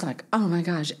 of course, like, oh, my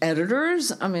gosh,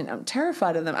 editors? I mean, I'm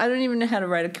terrified of them. I don't even know how to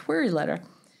write a query letter.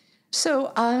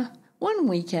 So one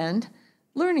weekend,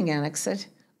 Learning Annex said,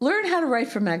 learn how to write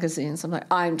for magazines. I'm like,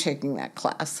 I'm taking that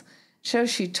class. So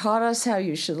she taught us how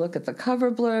you should look at the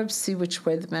cover blurbs, see which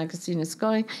way the magazine is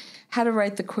going, how to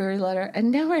write the query letter.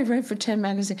 And now I write for 10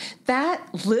 magazines. That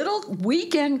little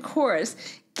weekend course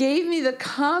gave me the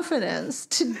confidence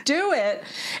to do it.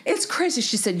 It's crazy.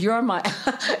 She said, you're my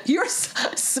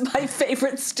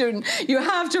favorite student. You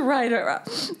have to write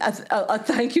a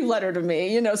thank you letter to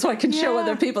me, you know, so I can show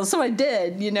other people. So I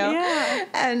did, you know. Yeah.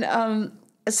 And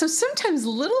so sometimes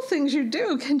little things you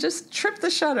do can just trip the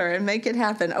shutter and make it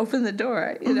happen, open the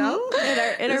door, you know?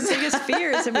 And our biggest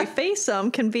fears, if we face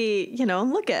them, can be, you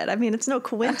know, I mean, it's no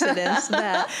coincidence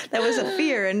that was a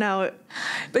fear and now...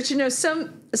 But, you know,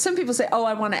 some people say, oh,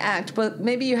 I want to act, but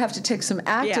maybe you have to take some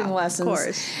acting lessons. Of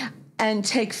course. And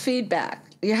take feedback.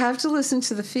 You have to listen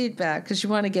to the feedback because you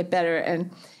want to get better. And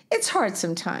it's hard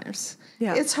sometimes.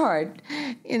 Yeah. It's hard.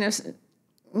 You know,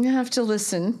 you have to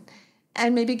listen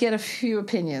and maybe get a few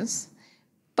opinions.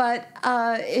 But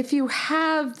if you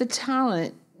have the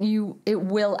talent, it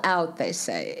will out, they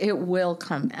say. It will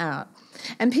come out.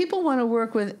 And people want to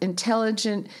work with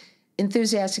intelligent,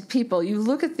 enthusiastic people. You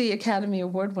look at the Academy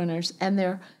Award winners, and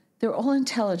they're all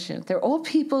intelligent. They're all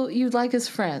people you'd like as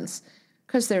friends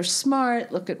because they're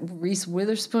smart. Look at Reese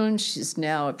Witherspoon. She's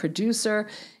now a producer.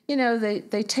 You know,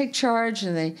 they take charge,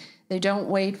 and they don't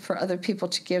wait for other people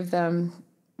to give them,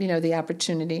 you know, the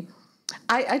opportunity.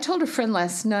 I told a friend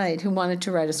last night who wanted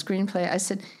to write a screenplay, I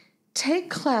said, take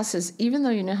classes, even though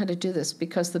you know how to do this,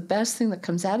 because the best thing that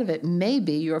comes out of it may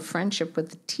be your friendship with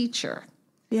the teacher.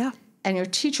 Yeah. And your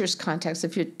teacher's contacts.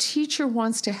 If your teacher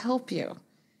wants to help you,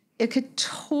 it could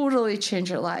totally change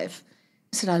your life.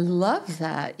 I said, I love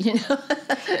that, you know.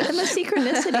 And the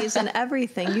synchronicities and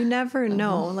everything, you never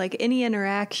know. Like any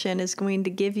interaction is going to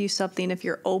give you something if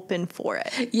you're open for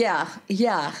it. Yeah.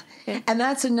 And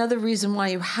that's another reason why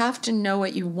you have to know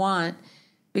what you want,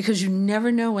 because you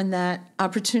never know when that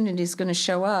opportunity is going to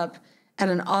show up at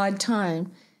an odd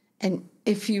time. And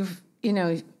if you've, you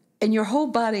know, and your whole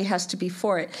body has to be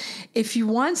for it. If you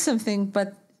want something,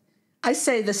 but I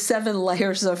say the 7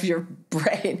 layers of your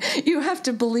brain. You have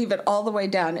to believe it all the way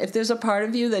down. If there's a part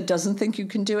of you that doesn't think you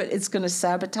can do it, it's going to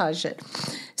sabotage it.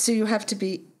 So you have to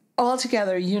be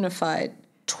altogether unified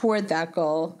toward that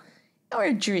goal or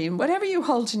a dream, whatever you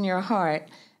hold in your heart.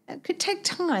 It could take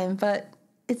time, but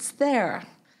it's there,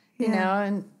 you know,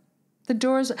 and the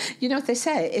doors, you know what they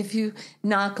say, if you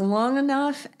knock long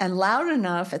enough and loud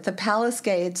enough at the palace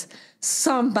gates,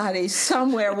 somebody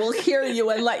somewhere will hear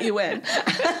you and let you in.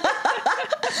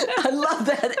 I love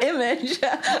that image.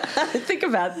 Think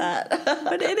about that.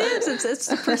 But it is. It's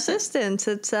the persistence.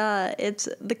 It's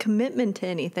the commitment to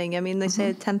anything. I mean, they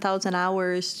say 10,000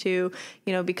 hours to,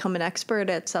 you know, become an expert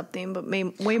at something, but way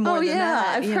more than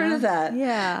that. I've heard of that.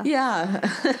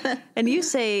 Yeah. And you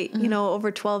say, you know,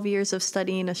 over 12 years of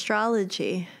studying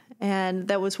astrology. And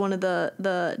that was one of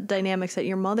the dynamics that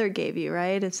your mother gave you,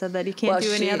 right? It said that you can't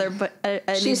do any other. But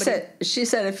she said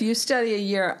if you study a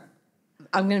year,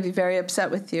 I'm going to be very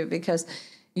upset with you because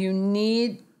you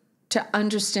need to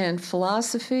understand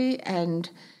philosophy and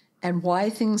why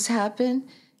things happen.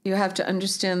 You have to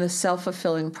understand the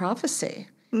self-fulfilling prophecy.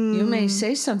 You may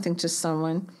say something to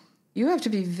someone. You have to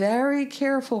be very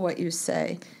careful what you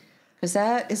say, because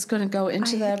that is going to go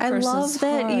into that person's heart. I love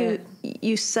that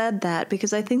you said that,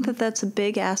 because I think that that's a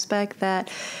big aspect that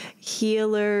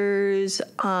healers,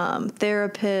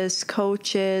 therapists,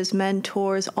 coaches,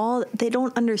 mentors, they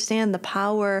don't understand the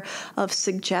power of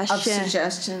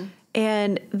suggestion.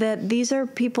 And that these are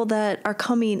people that are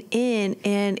coming in,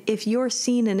 and if you're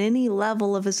seen in any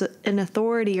level of as an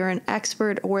authority or an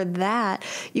expert or that,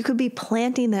 you could be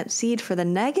planting that seed for the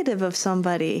negative of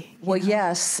somebody. Well,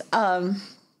 yes. And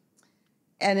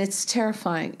it's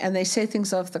terrifying. And they say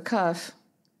things off the cuff.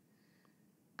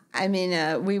 I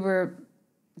mean, we were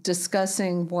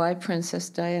discussing why Princess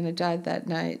Diana died that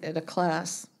night at a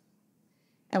class.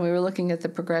 And we were looking at the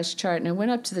progress chart. And I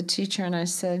went up to the teacher and I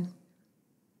said,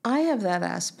 I have that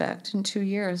aspect in 2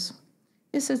 years.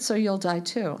 He said, so you'll die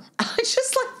too.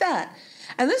 Just like that.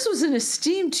 And this was an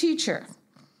esteemed teacher.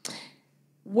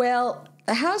 Well,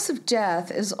 the house of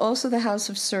death is also the house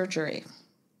of surgery.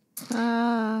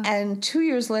 And 2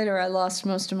 years later, I lost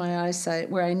most of my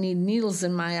eyesight, where I need needles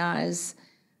in my eyes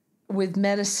with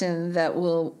medicine that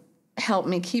will help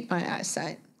me keep my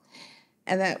eyesight.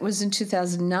 And that was in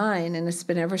 2009, and it's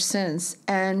been ever since.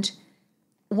 And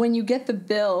when you get the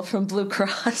bill from Blue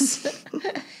Cross,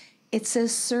 it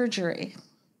says surgery.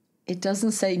 It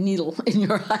doesn't say needle in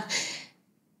your eye.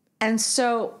 And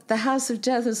so the house of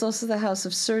death is also the house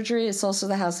of surgery. It's also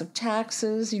the house of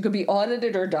taxes. You could be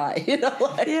audited or die.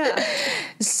 Yeah.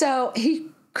 So he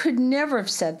could never have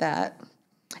said that.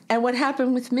 And what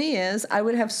happened with me is I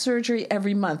would have surgery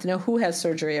every month. Now, who has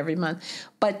surgery every month?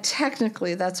 But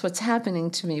technically, that's what's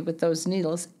happening to me with those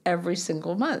needles every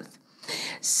single month.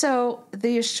 So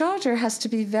the astrologer has to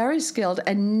be very skilled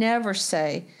and never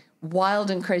say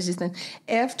wild and crazy things.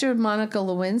 After Monica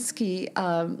Lewinsky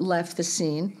left the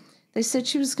scene, they said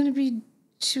she was going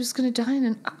to die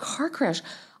in a car crash.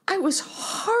 I was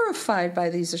horrified by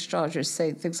these astrologers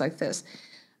saying things like this.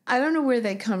 I don't know where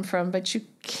they come from, but you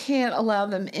can't allow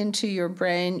them into your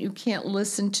brain. You can't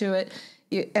listen to it.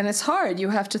 And it's hard. You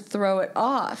have to throw it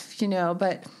off,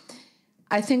 But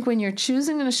I think when you're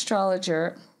choosing an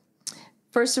astrologer,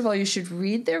 first of all, you should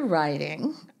read their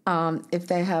writing. If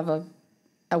they have a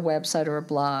website or a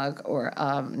blog or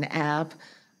an app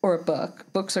or a book.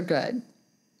 Books are good.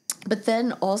 But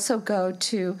then also go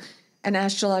to an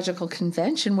astrological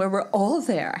convention where we're all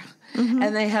there. Mm-hmm.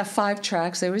 And they have 5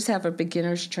 tracks. They always have a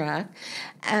beginner's track.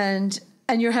 And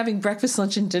you're having breakfast,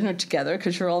 lunch, and dinner together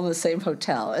because you're all in the same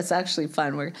hotel. It's actually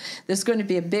fun. There's going to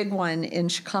be a big one in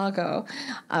Chicago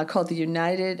called the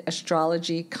United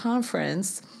Astrology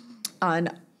Conference on,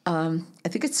 I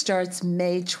think it starts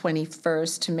May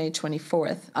 21st to May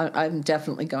 24th. I'm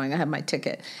definitely going. I have my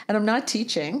ticket. And I'm not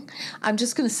teaching. I'm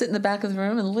just going to sit in the back of the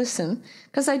room and listen,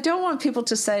 because I don't want people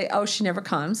to say, oh, she never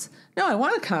comes. No, I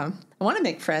want to come. I want to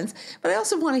make friends. But I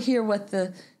also want to hear what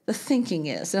the thinking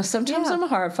is. Now, sometimes I'm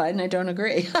horrified and I don't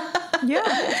agree.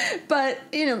 Yeah. But,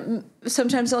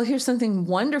 sometimes I'll hear something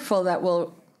wonderful that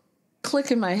will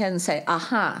click in my head and say,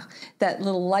 aha, that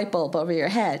little light bulb over your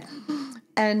head.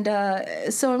 And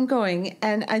so I'm going,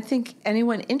 and I think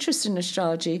anyone interested in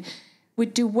astrology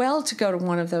would do well to go to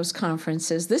one of those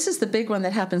conferences. This is the big one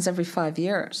that happens every 5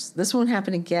 years. This won't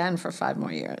happen again for 5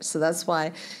 more years. So that's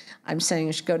why I'm saying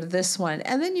you should go to this one.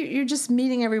 And then you're just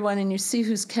meeting everyone, and you see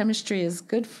whose chemistry is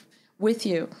good with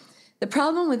you. The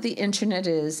problem with the internet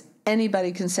is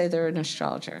anybody can say they're an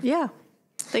astrologer. Yeah.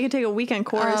 They could take a weekend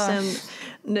course and.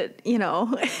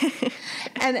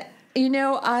 And...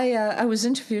 I was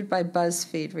interviewed by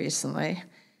BuzzFeed recently,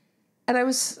 and I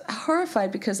was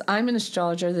horrified because I'm an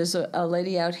astrologer. There's a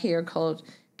lady out here called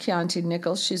Chianti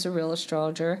Nichols. She's a real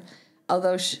astrologer,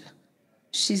 although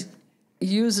she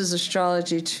uses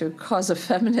astrology to cause a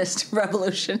feminist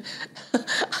revolution.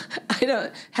 I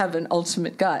don't have an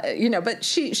ultimate guide, but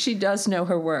she does know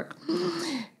her work.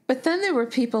 But then there were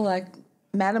people like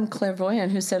Madame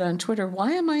Clairvoyant, who said on Twitter,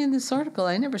 why am I in this article?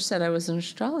 I never said I was an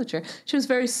astrologer. She was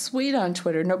very sweet on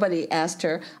Twitter. Nobody asked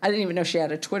her. I didn't even know she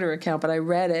had a Twitter account, but I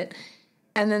read it.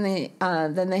 And then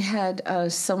they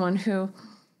had someone who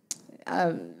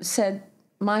said,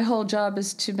 my whole job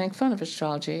is to make fun of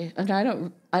astrology. And I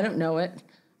don't know it.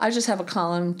 I just have a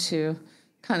column to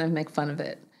kind of make fun of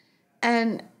it.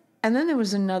 And then there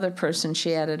was another person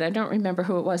she added. I don't remember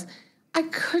who it was. I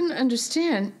couldn't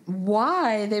understand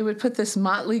why they would put this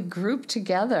motley group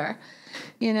together.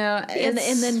 And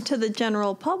then to the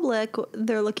general public,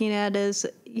 they're looking at as,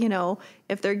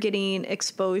 if they're getting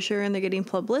exposure and they're getting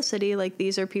publicity, like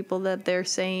these are people that they're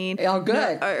saying are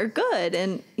good. Are good.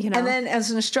 And, And then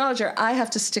as an astrologer, I have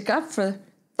to stick up for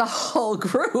the whole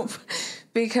group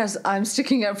because I'm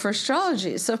sticking up for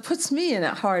astrology. So it puts me in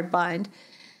a hard bind.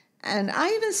 And I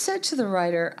even said to the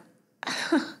writer,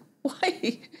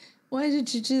 why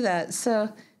did you do that?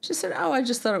 So she said, I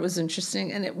just thought it was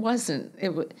interesting. And it wasn't.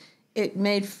 It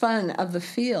made fun of the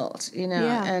field,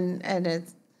 Yeah. and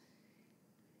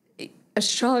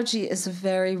astrology is a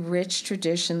very rich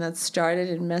tradition that started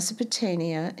in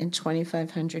Mesopotamia in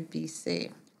 2500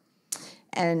 BC.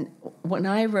 And when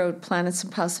I wrote Planets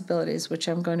and Possibilities, which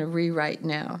I'm going to rewrite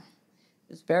now,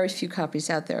 there's very few copies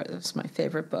out there. It was my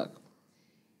favorite book.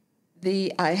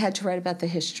 I had to write about the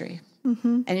history.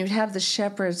 Mm-hmm. And you'd have the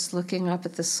shepherds looking up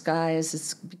at the sky as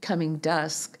it's becoming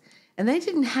dusk. And they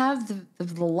didn't have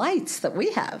the lights that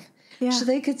we have. Yeah. So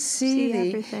they could see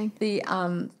everything.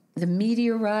 The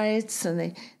meteorites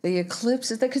and the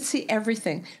eclipses. They could see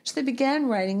everything. So they began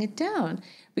writing it down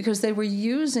because they were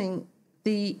using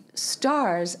the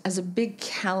stars as a big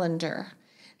calendar.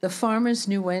 The farmers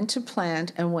knew when to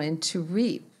plant and when to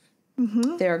reap.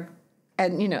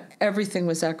 Mm-hmm. Everything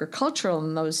was agricultural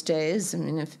in those days. I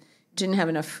mean, if you didn't have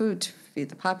enough food to feed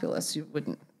the populace, you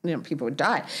wouldn't. People would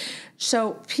die.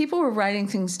 So people were writing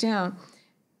things down.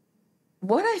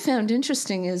 What I found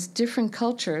interesting is different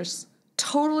cultures,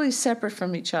 totally separate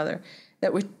from each other,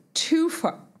 that were too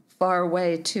far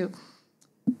away to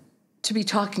be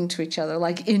talking to each other,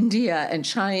 like India and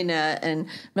China and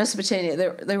Mesopotamia.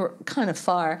 They were kind of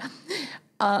far.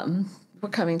 We're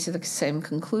coming to the same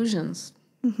conclusions.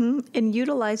 Mm-hmm. And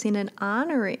utilizing and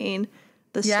honoring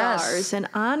the stars and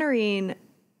honoring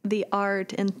the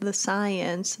art and the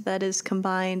science that is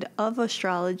combined of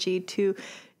astrology to,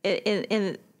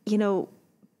 and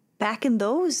back in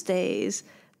those days,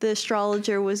 the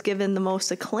astrologer was given the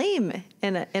most acclaim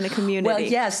in a community. Well,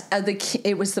 yes,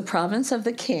 it was the province of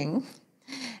the king,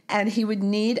 and he would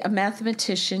need a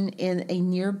mathematician in a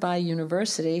nearby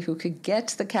university who could get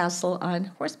to the castle on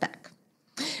horseback,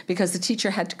 because the teacher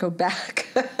had to go back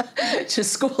to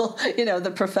school,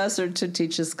 the professor to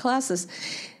teach his classes.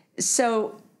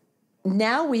 So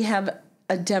now we have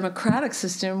a democratic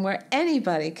system where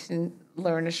anybody can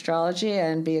learn astrology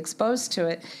and be exposed to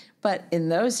it. But in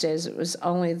those days, it was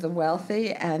only the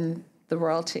wealthy and the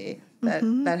royalty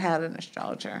that had an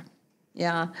astrologer.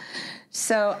 Yeah.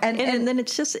 So and then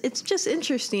it's just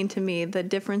interesting to me the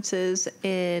differences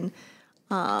in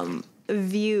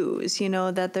views.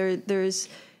 That there's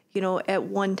at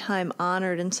one time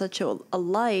honored in such a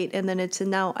light, and then it's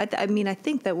now. I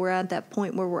think that we're at that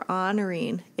point where we're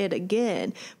honoring it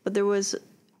again. But there was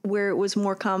where it was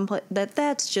more complex.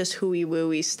 That's just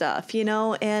hooey-wooey stuff,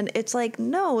 And it's like,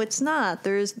 no, it's not.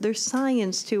 There's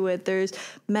science to it. There's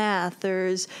math.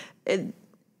 There's a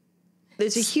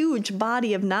huge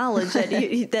body of knowledge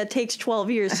that takes 12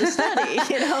 years to study.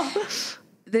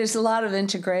 There's a lot of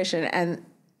integration, and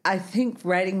I think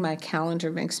writing my calendar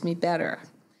makes me better.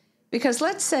 Because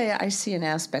let's say I see an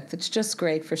aspect that's just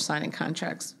great for signing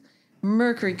contracts.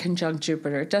 Mercury conjunct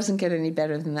Jupiter. It doesn't get any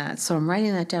better than that. So I'm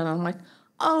writing that down. I'm like,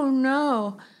 oh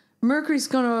no, Mercury's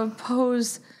going to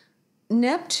oppose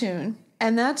Neptune.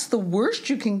 And that's the worst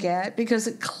you can get because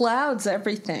it clouds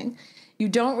everything. You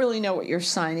don't really know what you're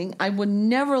signing. I would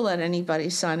never let anybody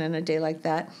sign on a day like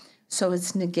that. So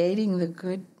it's negating the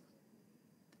good,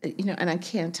 and I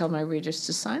can't tell my readers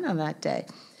to sign on that day.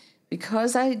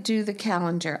 Because I do the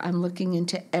calendar, I'm looking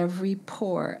into every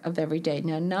pore of every day.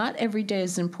 Now, not every day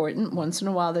is important. Once in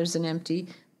a while, there's an empty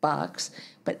box.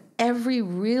 But every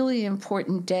really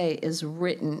important day is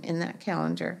written in that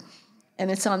calendar. And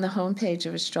it's on the homepage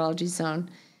of Astrology Zone.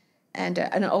 And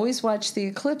I always watch the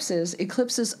eclipses.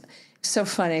 Eclipses, so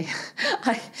funny.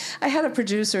 I had a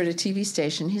producer at a TV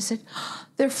station. He said,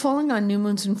 they're falling on new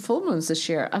moons and full moons this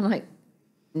year. I'm like,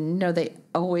 no, they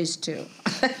always do.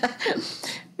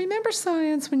 Remember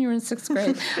science when you were in 6th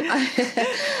grade.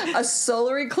 A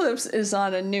solar eclipse is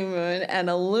on a new moon and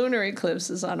a lunar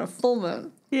eclipse is on a full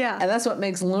moon. Yeah. And that's what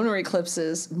makes lunar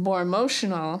eclipses more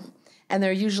emotional. And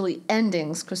they're usually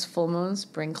endings because full moons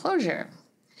bring closure.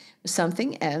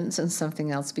 Something ends and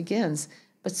something else begins.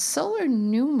 But solar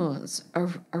new moons are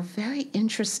very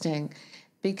interesting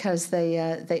because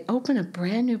they open a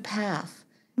brand new path.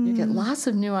 You get lots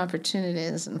of new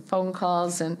opportunities and phone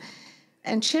calls and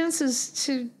chances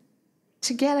to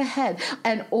get ahead.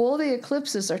 And all the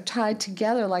eclipses are tied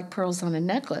together like pearls on a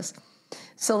necklace.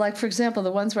 So like, for example,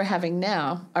 the ones we're having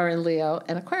now are in Leo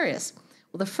and Aquarius.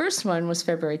 Well, the first one was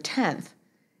February 10th.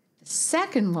 The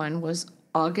second one was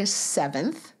August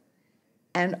 7th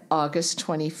and August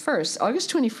 21st.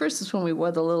 August 21st is when we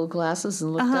wore the little glasses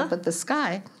and looked up at the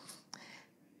sky.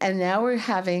 And now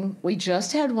we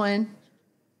just had one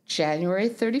January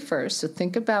 31st. So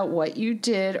think about what you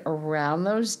did around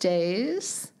those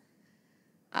days.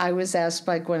 I was asked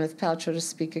by Gwyneth Paltrow to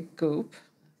speak at Goop,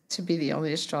 to be the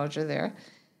only astrologer there.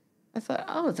 I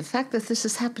thought, the fact that this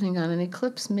is happening on an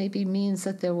eclipse maybe means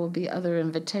that there will be other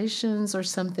invitations or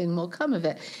something will come of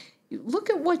it. Look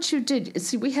at what you did.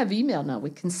 See, we have email now. We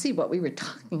can see what we were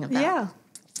talking about. Yeah.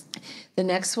 The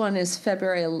next one is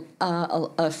February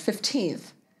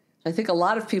 15th. I think a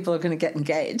lot of people are going to get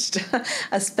engaged,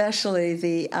 especially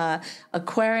the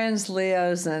Aquarians,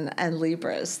 Leos, and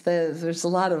Libras. There's a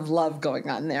lot of love going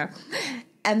on there.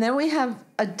 And then we have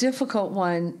a difficult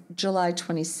one, July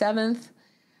 27th.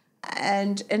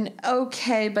 And an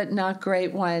okay but not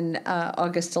great one,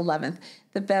 August 11th.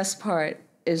 The best part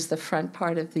is the front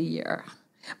part of the year.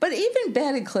 But even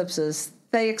bad eclipses,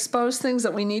 they expose things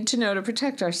that we need to know to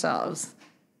protect ourselves,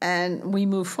 and we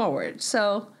move forward.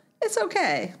 So it's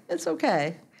okay. It's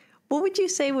okay. What would you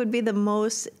say would be the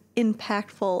most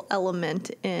impactful element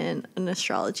in an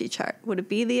astrology chart? Would it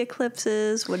be the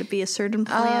eclipses? Would it be a certain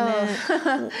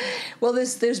planet? Well,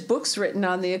 there's books written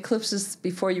on the eclipses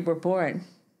before you were born.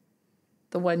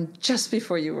 The one just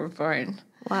before you were born.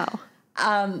 Wow.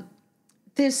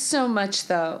 There's so much,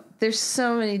 though. There's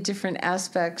so many different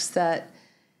aspects that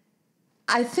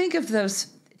I think of those.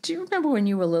 Do you remember when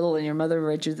you were little and your mother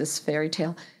read you this fairy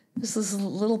tale? There's this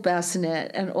little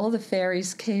bassinet, and all the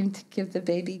fairies came to give the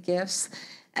baby gifts,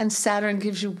 and Saturn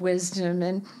gives you wisdom,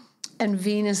 and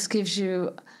Venus gives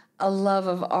you a love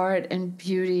of art and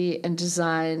beauty and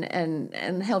design,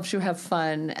 and helps you have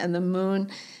fun, and the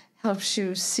moon helps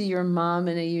you see your mom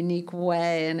in a unique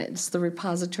way, and it's the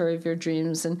repository of your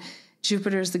dreams, and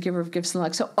Jupiter is the giver of gifts and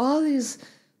luck. So all these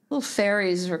little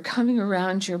fairies are coming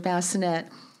around your bassinet.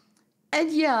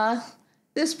 And yeah,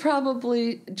 there's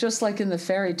probably, just like in the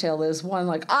fairy tale, there's one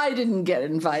like, I didn't get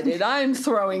invited, I'm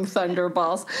throwing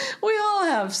thunderballs. We all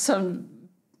have some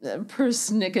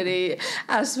persnickety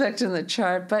aspect in the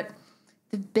chart, but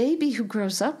the baby who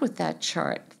grows up with that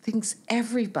chart thinks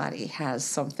everybody has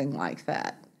something like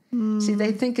that. See,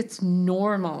 they think it's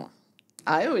normal.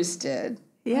 I always did.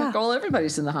 Yeah. Like, well,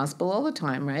 everybody's in the hospital all the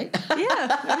time, right?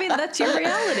 Yeah. I mean, that's your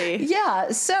reality.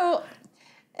 Yeah. So,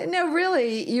 no,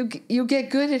 really, you get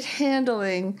good at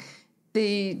handling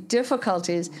the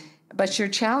difficulties, but your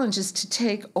challenge is to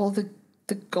take all the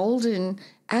golden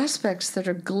aspects that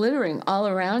are glittering all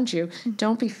around you.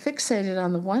 Don't be fixated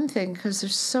on the one thing, because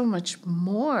there's so much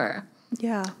more.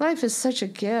 Yeah. Life is such a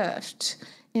gift,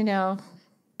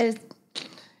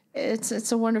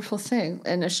 It's a wonderful thing,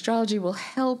 and astrology will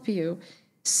help you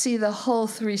see the whole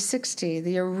 360,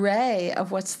 the array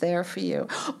of what's there for you,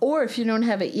 or if you don't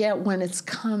have it yet, when it's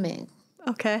coming.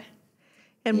 Okay.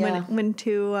 And when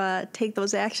to take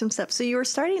those action steps. So you were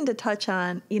starting to touch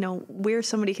on, where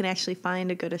somebody can actually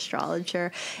find a good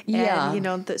astrologer. Yeah.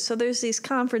 And, so there's these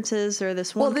conferences or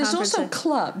this one conference. Well, there's also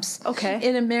conference. clubs. Okay.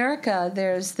 In America,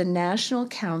 there's the National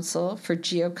Council for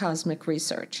Geocosmic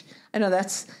Research. I know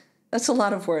that's a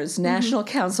lot of words, National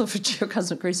Council for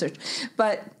Geocosmic Research.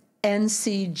 But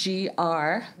ncgr.com,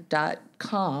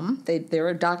 they're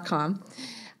a .com,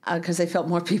 because they felt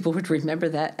more people would remember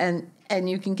that. And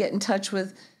you can get in touch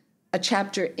with a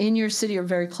chapter in your city or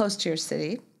very close to your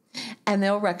city, and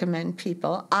they'll recommend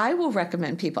people. I will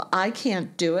recommend people. I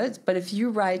can't do it, but if you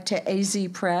write to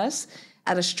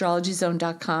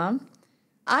azpress@astrologyzone.com,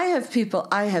 I have people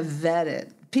I have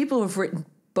vetted, people who have written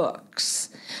books,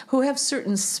 who have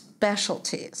certain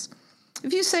specialties.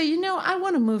 If you say, I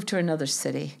want to move to another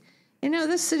city,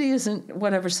 this city isn't,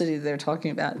 whatever city they're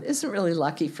talking about, isn't really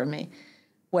lucky for me.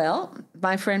 Well,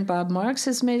 my friend Bob Marks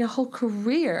has made a whole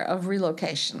career of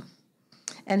relocation.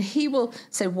 And he will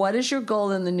say, what is your goal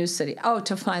in the new city? Oh,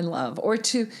 to find love, or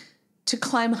to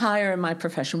climb higher in my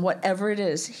profession, whatever it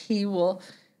is. He will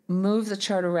move the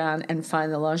chart around and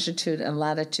find the longitude and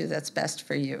latitude that's best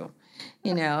for you.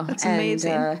 That's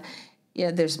amazing.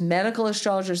 There's medical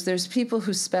astrologers. There's people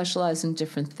who specialize in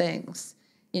different things,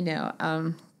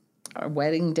 our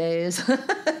wedding days,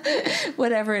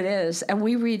 whatever it is. And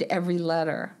we read every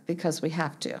letter because we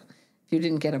have to, if you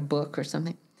didn't get a book or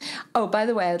something. Oh, by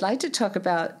the way, I'd like to talk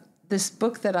about this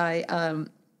book that I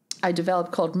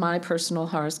developed called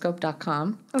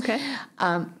mypersonalhoroscope.com. Okay.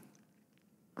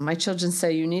 My children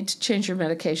say, you need to change your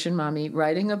medication, Mommy.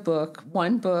 Writing a book,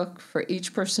 one book for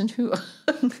each person who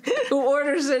who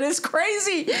orders it is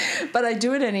crazy. But I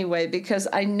do it anyway because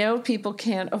I know people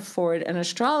can't afford an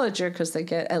astrologer because they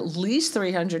get at least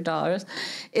 $300,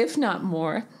 if not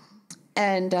more.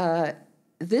 And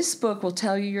this book will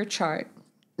tell you your chart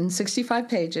in 65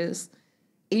 pages.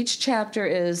 Each chapter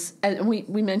is, and we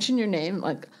mention your name,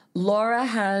 like Laura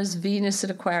has Venus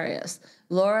in Aquarius.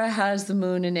 Laura has the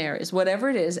moon in Aries, whatever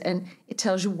it is, and it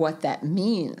tells you what that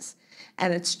means.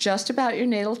 And it's just about your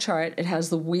natal chart. It has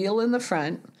the wheel in the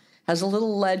front, has a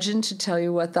little legend to tell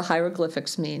you what the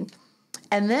hieroglyphics mean.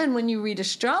 And then when you read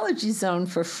Astrology Zone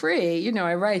for free, you know,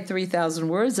 I write 3,000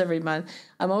 words every month.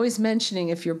 I'm always mentioning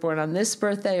if you're born on this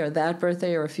birthday or that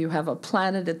birthday, or if you have a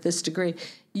planet at this degree,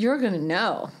 you're going to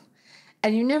know.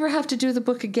 And you never have to do the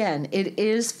book again. It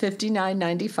is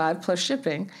 $59.95 plus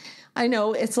shipping. I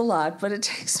know it's a lot, but it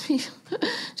takes me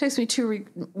 2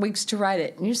 weeks to write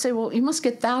it. And you say, well, you must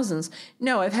get thousands.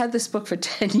 No, I've had this book for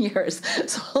 10 years,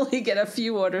 so I only get a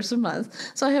few orders a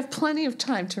month. So I have plenty of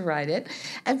time to write it.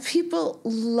 And people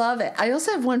love it. I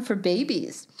also have one for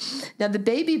babies. Now, the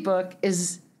baby book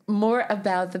is more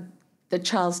about the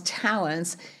child's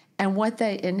talents and what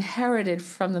they inherited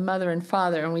from the mother and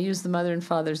father. And we use the mother and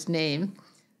father's name.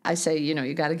 I say, you know,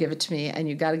 you got to give it to me, and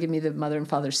you got to give me the mother and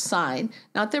father's sign,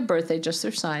 not their birthday, just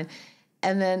their sign.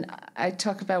 And then I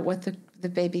talk about what the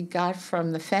baby got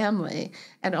from the family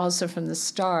and also from the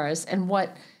stars, and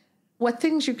what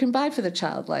things you can buy for the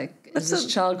child. Like, is this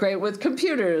child great with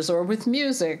computers or with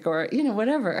music or, you know,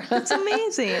 whatever. That's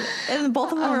amazing. And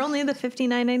both of them are only the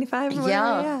 $59.95.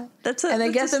 Yeah. And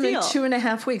they get them in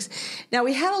 2.5 weeks. Now,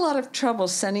 we had a lot of trouble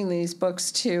sending these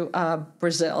books to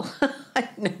Brazil. I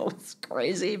know it's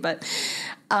crazy, but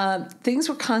things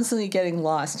were constantly getting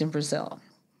lost in Brazil.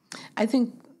 I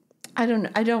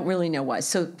don't really know why.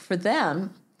 So for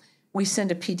them, we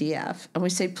send a PDF and we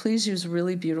say, please use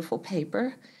really beautiful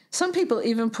paper. Some people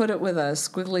even put it with a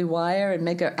squiggly wire and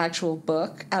make an actual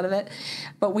book out of it.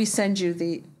 But we send you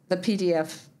the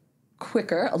PDF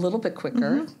quicker, a little bit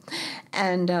quicker,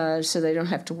 and so they don't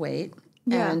have to wait.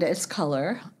 Yeah. And it's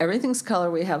color. Everything's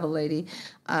color. We have a lady,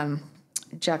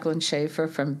 Jacqueline Schaefer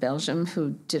from Belgium,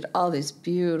 who did all these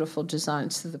beautiful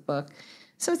designs to the book.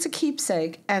 So it's a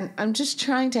keepsake. And I'm just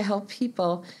trying to help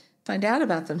people find out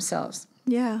about themselves.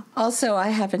 Yeah. Also, I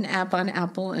have an app on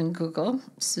Apple and Google,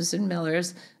 Susan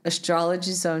Miller's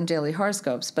Astrology Zone Daily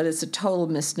Horoscopes, but it's a total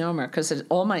misnomer because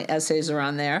all my essays are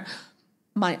on there.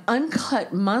 My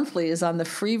uncut monthly is on the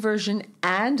free version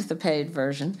and the paid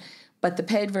version, but the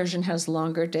paid version has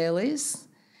longer dailies.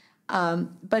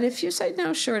 But if you say,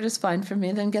 no, sure, it is fine for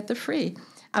me, then get the free.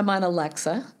 I'm on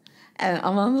Alexa, and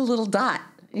I'm on the little dot.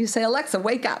 You say, Alexa,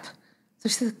 wake up. So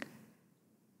she says,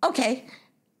 okay,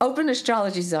 open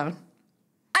Astrology Zone.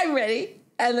 I'm ready.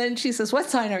 And then she says, what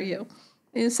sign are you?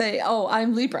 And you say, oh,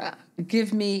 I'm Libra.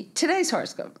 Give me today's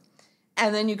horoscope.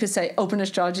 And then you could say, open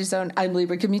Astrology Zone. I'm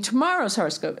Libra. Give me tomorrow's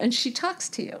horoscope. And she talks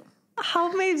to you.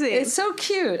 How amazing. It's so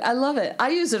cute. I love it. I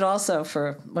use it also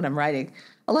for when I'm writing.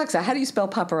 Alexa, how do you spell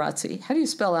paparazzi? How do you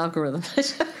spell algorithm? I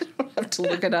don't have to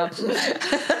look it up.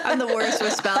 I'm the worst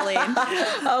with spelling.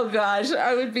 Oh, gosh.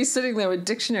 I would be sitting there with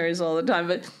dictionaries all the time,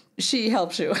 but she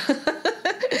helps you.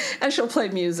 And she'll play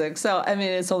music. So, I mean,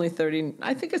 it's only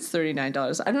I think it's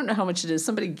 $39. I don't know how much it is.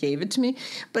 Somebody gave it to me,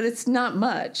 but it's not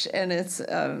much. And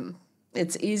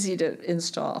it's easy to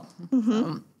install.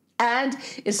 And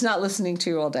it's not listening to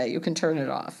you all day. You can turn it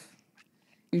off.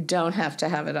 You don't have to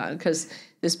have it on because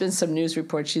there's been some news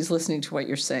reports she's listening to what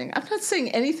you're saying. I'm not saying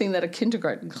anything that a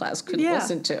kindergarten class could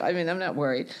listen to. I mean, I'm not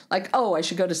worried. Like, oh, I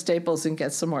should go to Staples and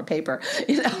get some more paper.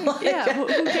 You know, like, yeah, who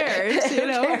cares? Who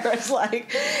cares?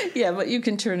 Like, yeah, but you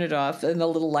can turn it off and the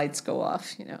little lights go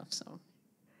off, you know, so.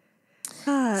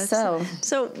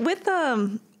 So with,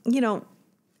 you know,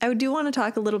 I do want to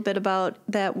talk a little bit about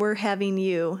that we're having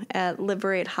you at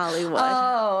Liberate Hollywood.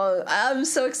 Oh, I'm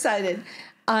so excited.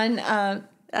 On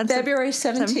February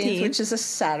 17th, which is a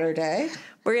Saturday.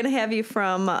 We're going to have you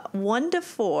from 1 to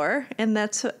 4, and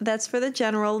that's for the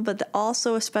general, but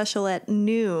also a special at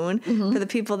noon for the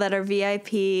people that are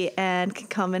VIP and can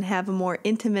come and have a more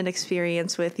intimate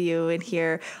experience with you and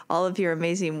hear all of your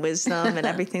amazing wisdom and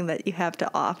everything that you have to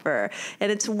offer.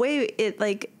 And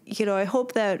I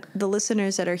hope that the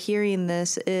listeners that are hearing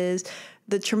this is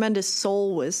the tremendous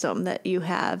soul wisdom that you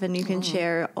have, and you can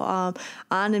share on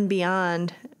and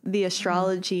beyond the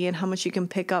astrology and how much you can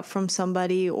pick up from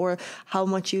somebody or how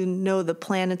much you know the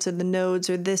planets or the nodes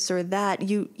or this or that.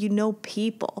 You know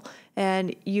people,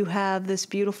 and you have this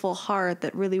beautiful heart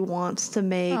that really wants to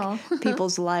make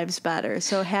people's lives better.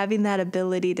 So having that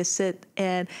ability to sit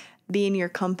and be in your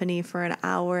company for an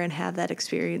hour and have that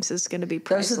experience is going to be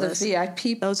priceless. Those are the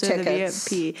VIP Those tickets. are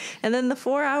the VIP. And then the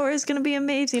 4 hours is going to be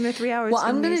amazing, or 3 hours. Well,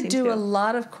 I'm going to do a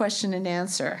lot of question and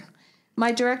answer.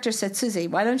 My director said, Susie,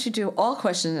 why don't you do all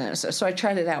question and answer? So I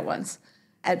tried it out once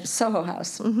at Soho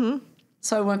House. Mm-hmm.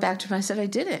 So I went back to him. I said, I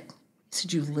did it. He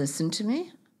said, you listened to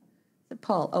me? I said,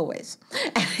 Paul, always.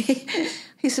 And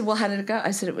he said, well, how did it go?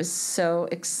 I said, it was so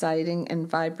exciting and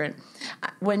vibrant.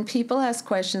 When people ask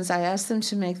questions, I ask them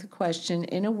to make the question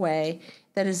in a way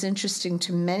that is interesting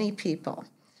to many people.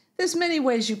 There's many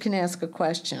ways you can ask a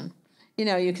question. You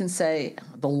know, you can say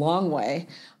the long way,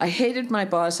 I hated my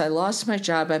boss, I lost my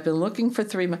job, I've been looking for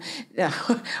 3 months.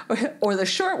 Or the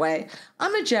short way,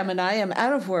 I'm a Gemini, I'm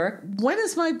out of work. When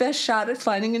is my best shot at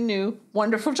finding a new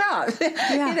wonderful job?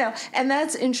 Yeah. You know, and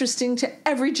that's interesting to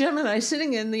every Gemini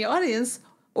sitting in the audience,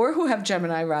 or who have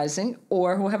Gemini rising,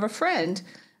 or who have a friend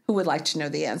who would like to know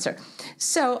the answer.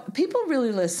 So people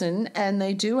really listen, and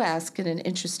they do ask in an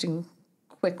interesting,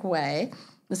 quick way.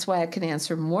 That's why I can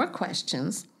answer more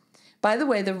questions. By the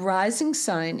way, the rising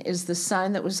sign is the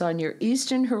sign that was on your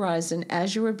eastern horizon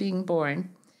as you were being born,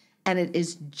 and it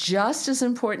is just as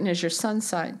important as your sun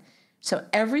sign. So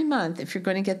every month, if you're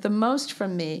going to get the most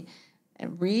from me,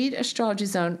 and read Astrology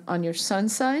Zone on your sun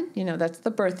sign, you know, that's the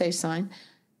birthday sign,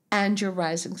 and your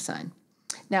rising sign.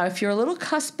 Now, if you're a little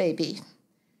cusp baby,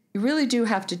 you really do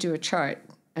have to do a chart.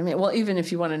 I mean, well, even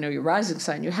if you want to know your rising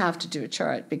sign, you have to do a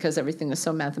chart because everything is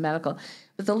so mathematical.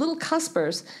 But the little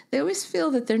cuspers, they always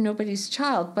feel that they're nobody's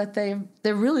child, but they're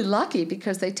really lucky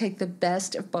because they take the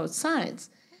best of both sides.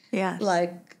 Yeah.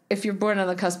 Like if you're born on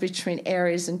the cusp between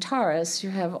Aries and Taurus,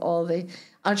 you have all the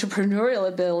entrepreneurial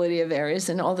ability of Aries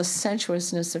and all the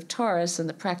sensuousness of Taurus and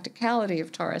the practicality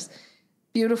of Taurus.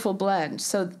 Beautiful blend.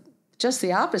 So just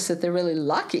the opposite, they're really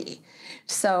lucky.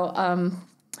 So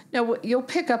no, you'll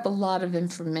pick up a lot of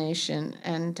information,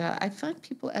 and I find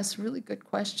people ask really good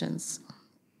questions.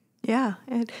 Yeah,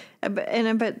 and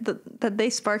I bet that they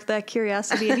spark that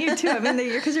curiosity in you too. I mean,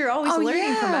 because you're always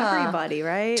learning from everybody,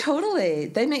 right? Totally.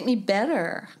 They make me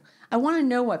better. I want to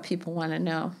know what people want to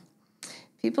know.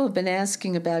 People have been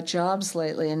asking about jobs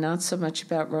lately and not so much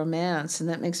about romance, and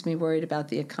that makes me worried about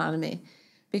the economy.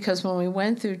 Because when we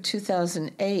went through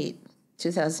 2008,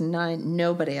 2009,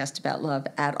 nobody asked about love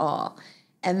at all.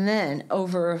 And then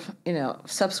over,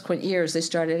 subsequent years, they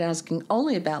started asking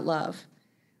only about love.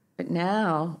 But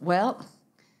now, well,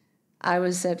 I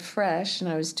was at Fresh and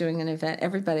I was doing an event.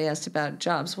 Everybody asked about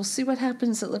jobs. We'll see what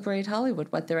happens at Liberate Hollywood,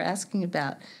 what they're asking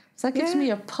about. So that gives me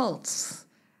a pulse.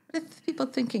 What are people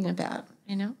thinking about,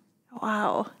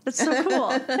 Wow, that's so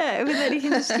cool. Yeah, I mean, that you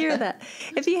can just hear that.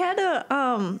 If you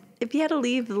had to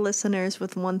leave the listeners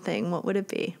with one thing, what would it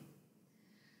be?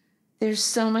 There's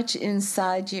so much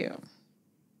inside you,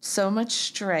 so much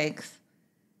strength,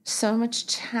 so much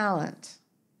talent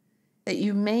that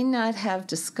you may not have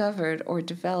discovered or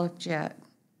developed yet.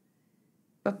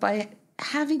 But by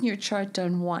having your chart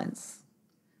done once,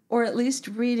 or at least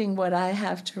reading what I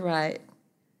have to write,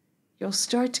 you'll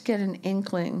start to get an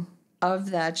inkling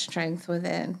of that strength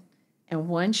within. And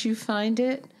once you find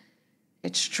it,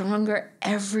 it's stronger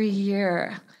every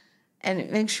year. And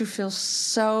it makes you feel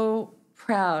so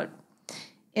proud.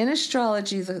 In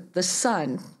astrology, the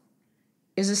sun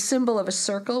is a symbol of a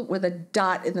circle with a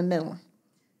dot in the middle.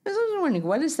 I was wondering,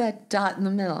 what is that dot in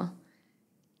the middle?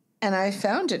 And I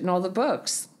found it in all the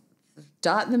books. The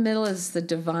dot in the middle is the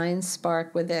divine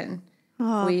spark within.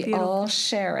 Oh, we beautiful. all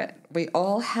share it. We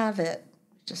all have it.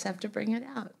 We just have to bring it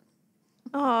out.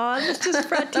 Oh, this just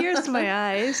brought tears to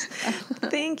my eyes.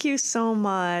 Thank you so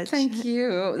much. Thank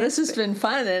you. This has been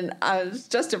fun, and it's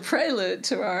just a prelude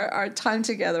to our time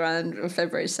together on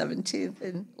February 17th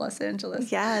in Los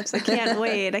Angeles. Yes, I can't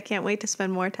wait. I can't wait to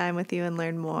spend more time with you and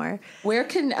learn more. Where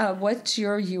can, what's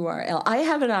your URL? I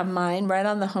have it on mine, right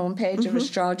on the homepage of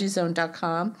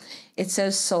astrologyzone.com. It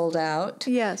says sold out.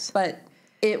 Yes. But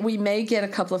we may get a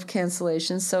couple of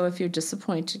cancellations, so if you're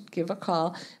disappointed, give a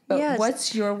call. But yes.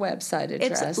 What's your website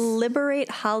address? It's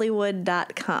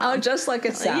liberatehollywood.com. Oh, just like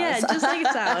it sounds. Yeah, just like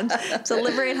it sounds. So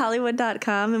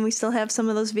liberatehollywood.com, and we still have some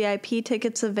of those VIP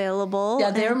tickets available.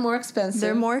 Yeah, they're more expensive.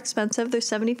 They're more expensive. They're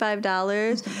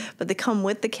 $75, but they come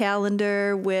with the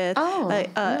calendar, with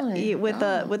really?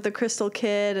 with the crystal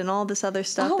kit and all this other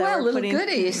stuff. Oh, that wow, we're little putting,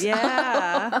 goodies.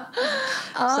 Yeah.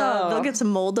 So they'll get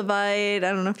some moldavite. I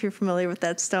don't know if you're familiar with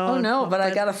that stone. Oh, no, but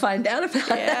I got to find out about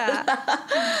it.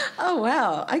 Oh,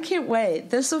 wow. I can't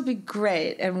wait. This will be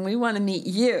great. And we want to meet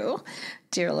you,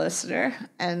 dear listener,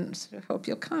 and hope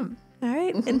you'll come. All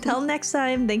right. Until next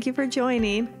time, thank you for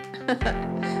joining.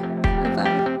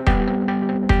 Bye-bye.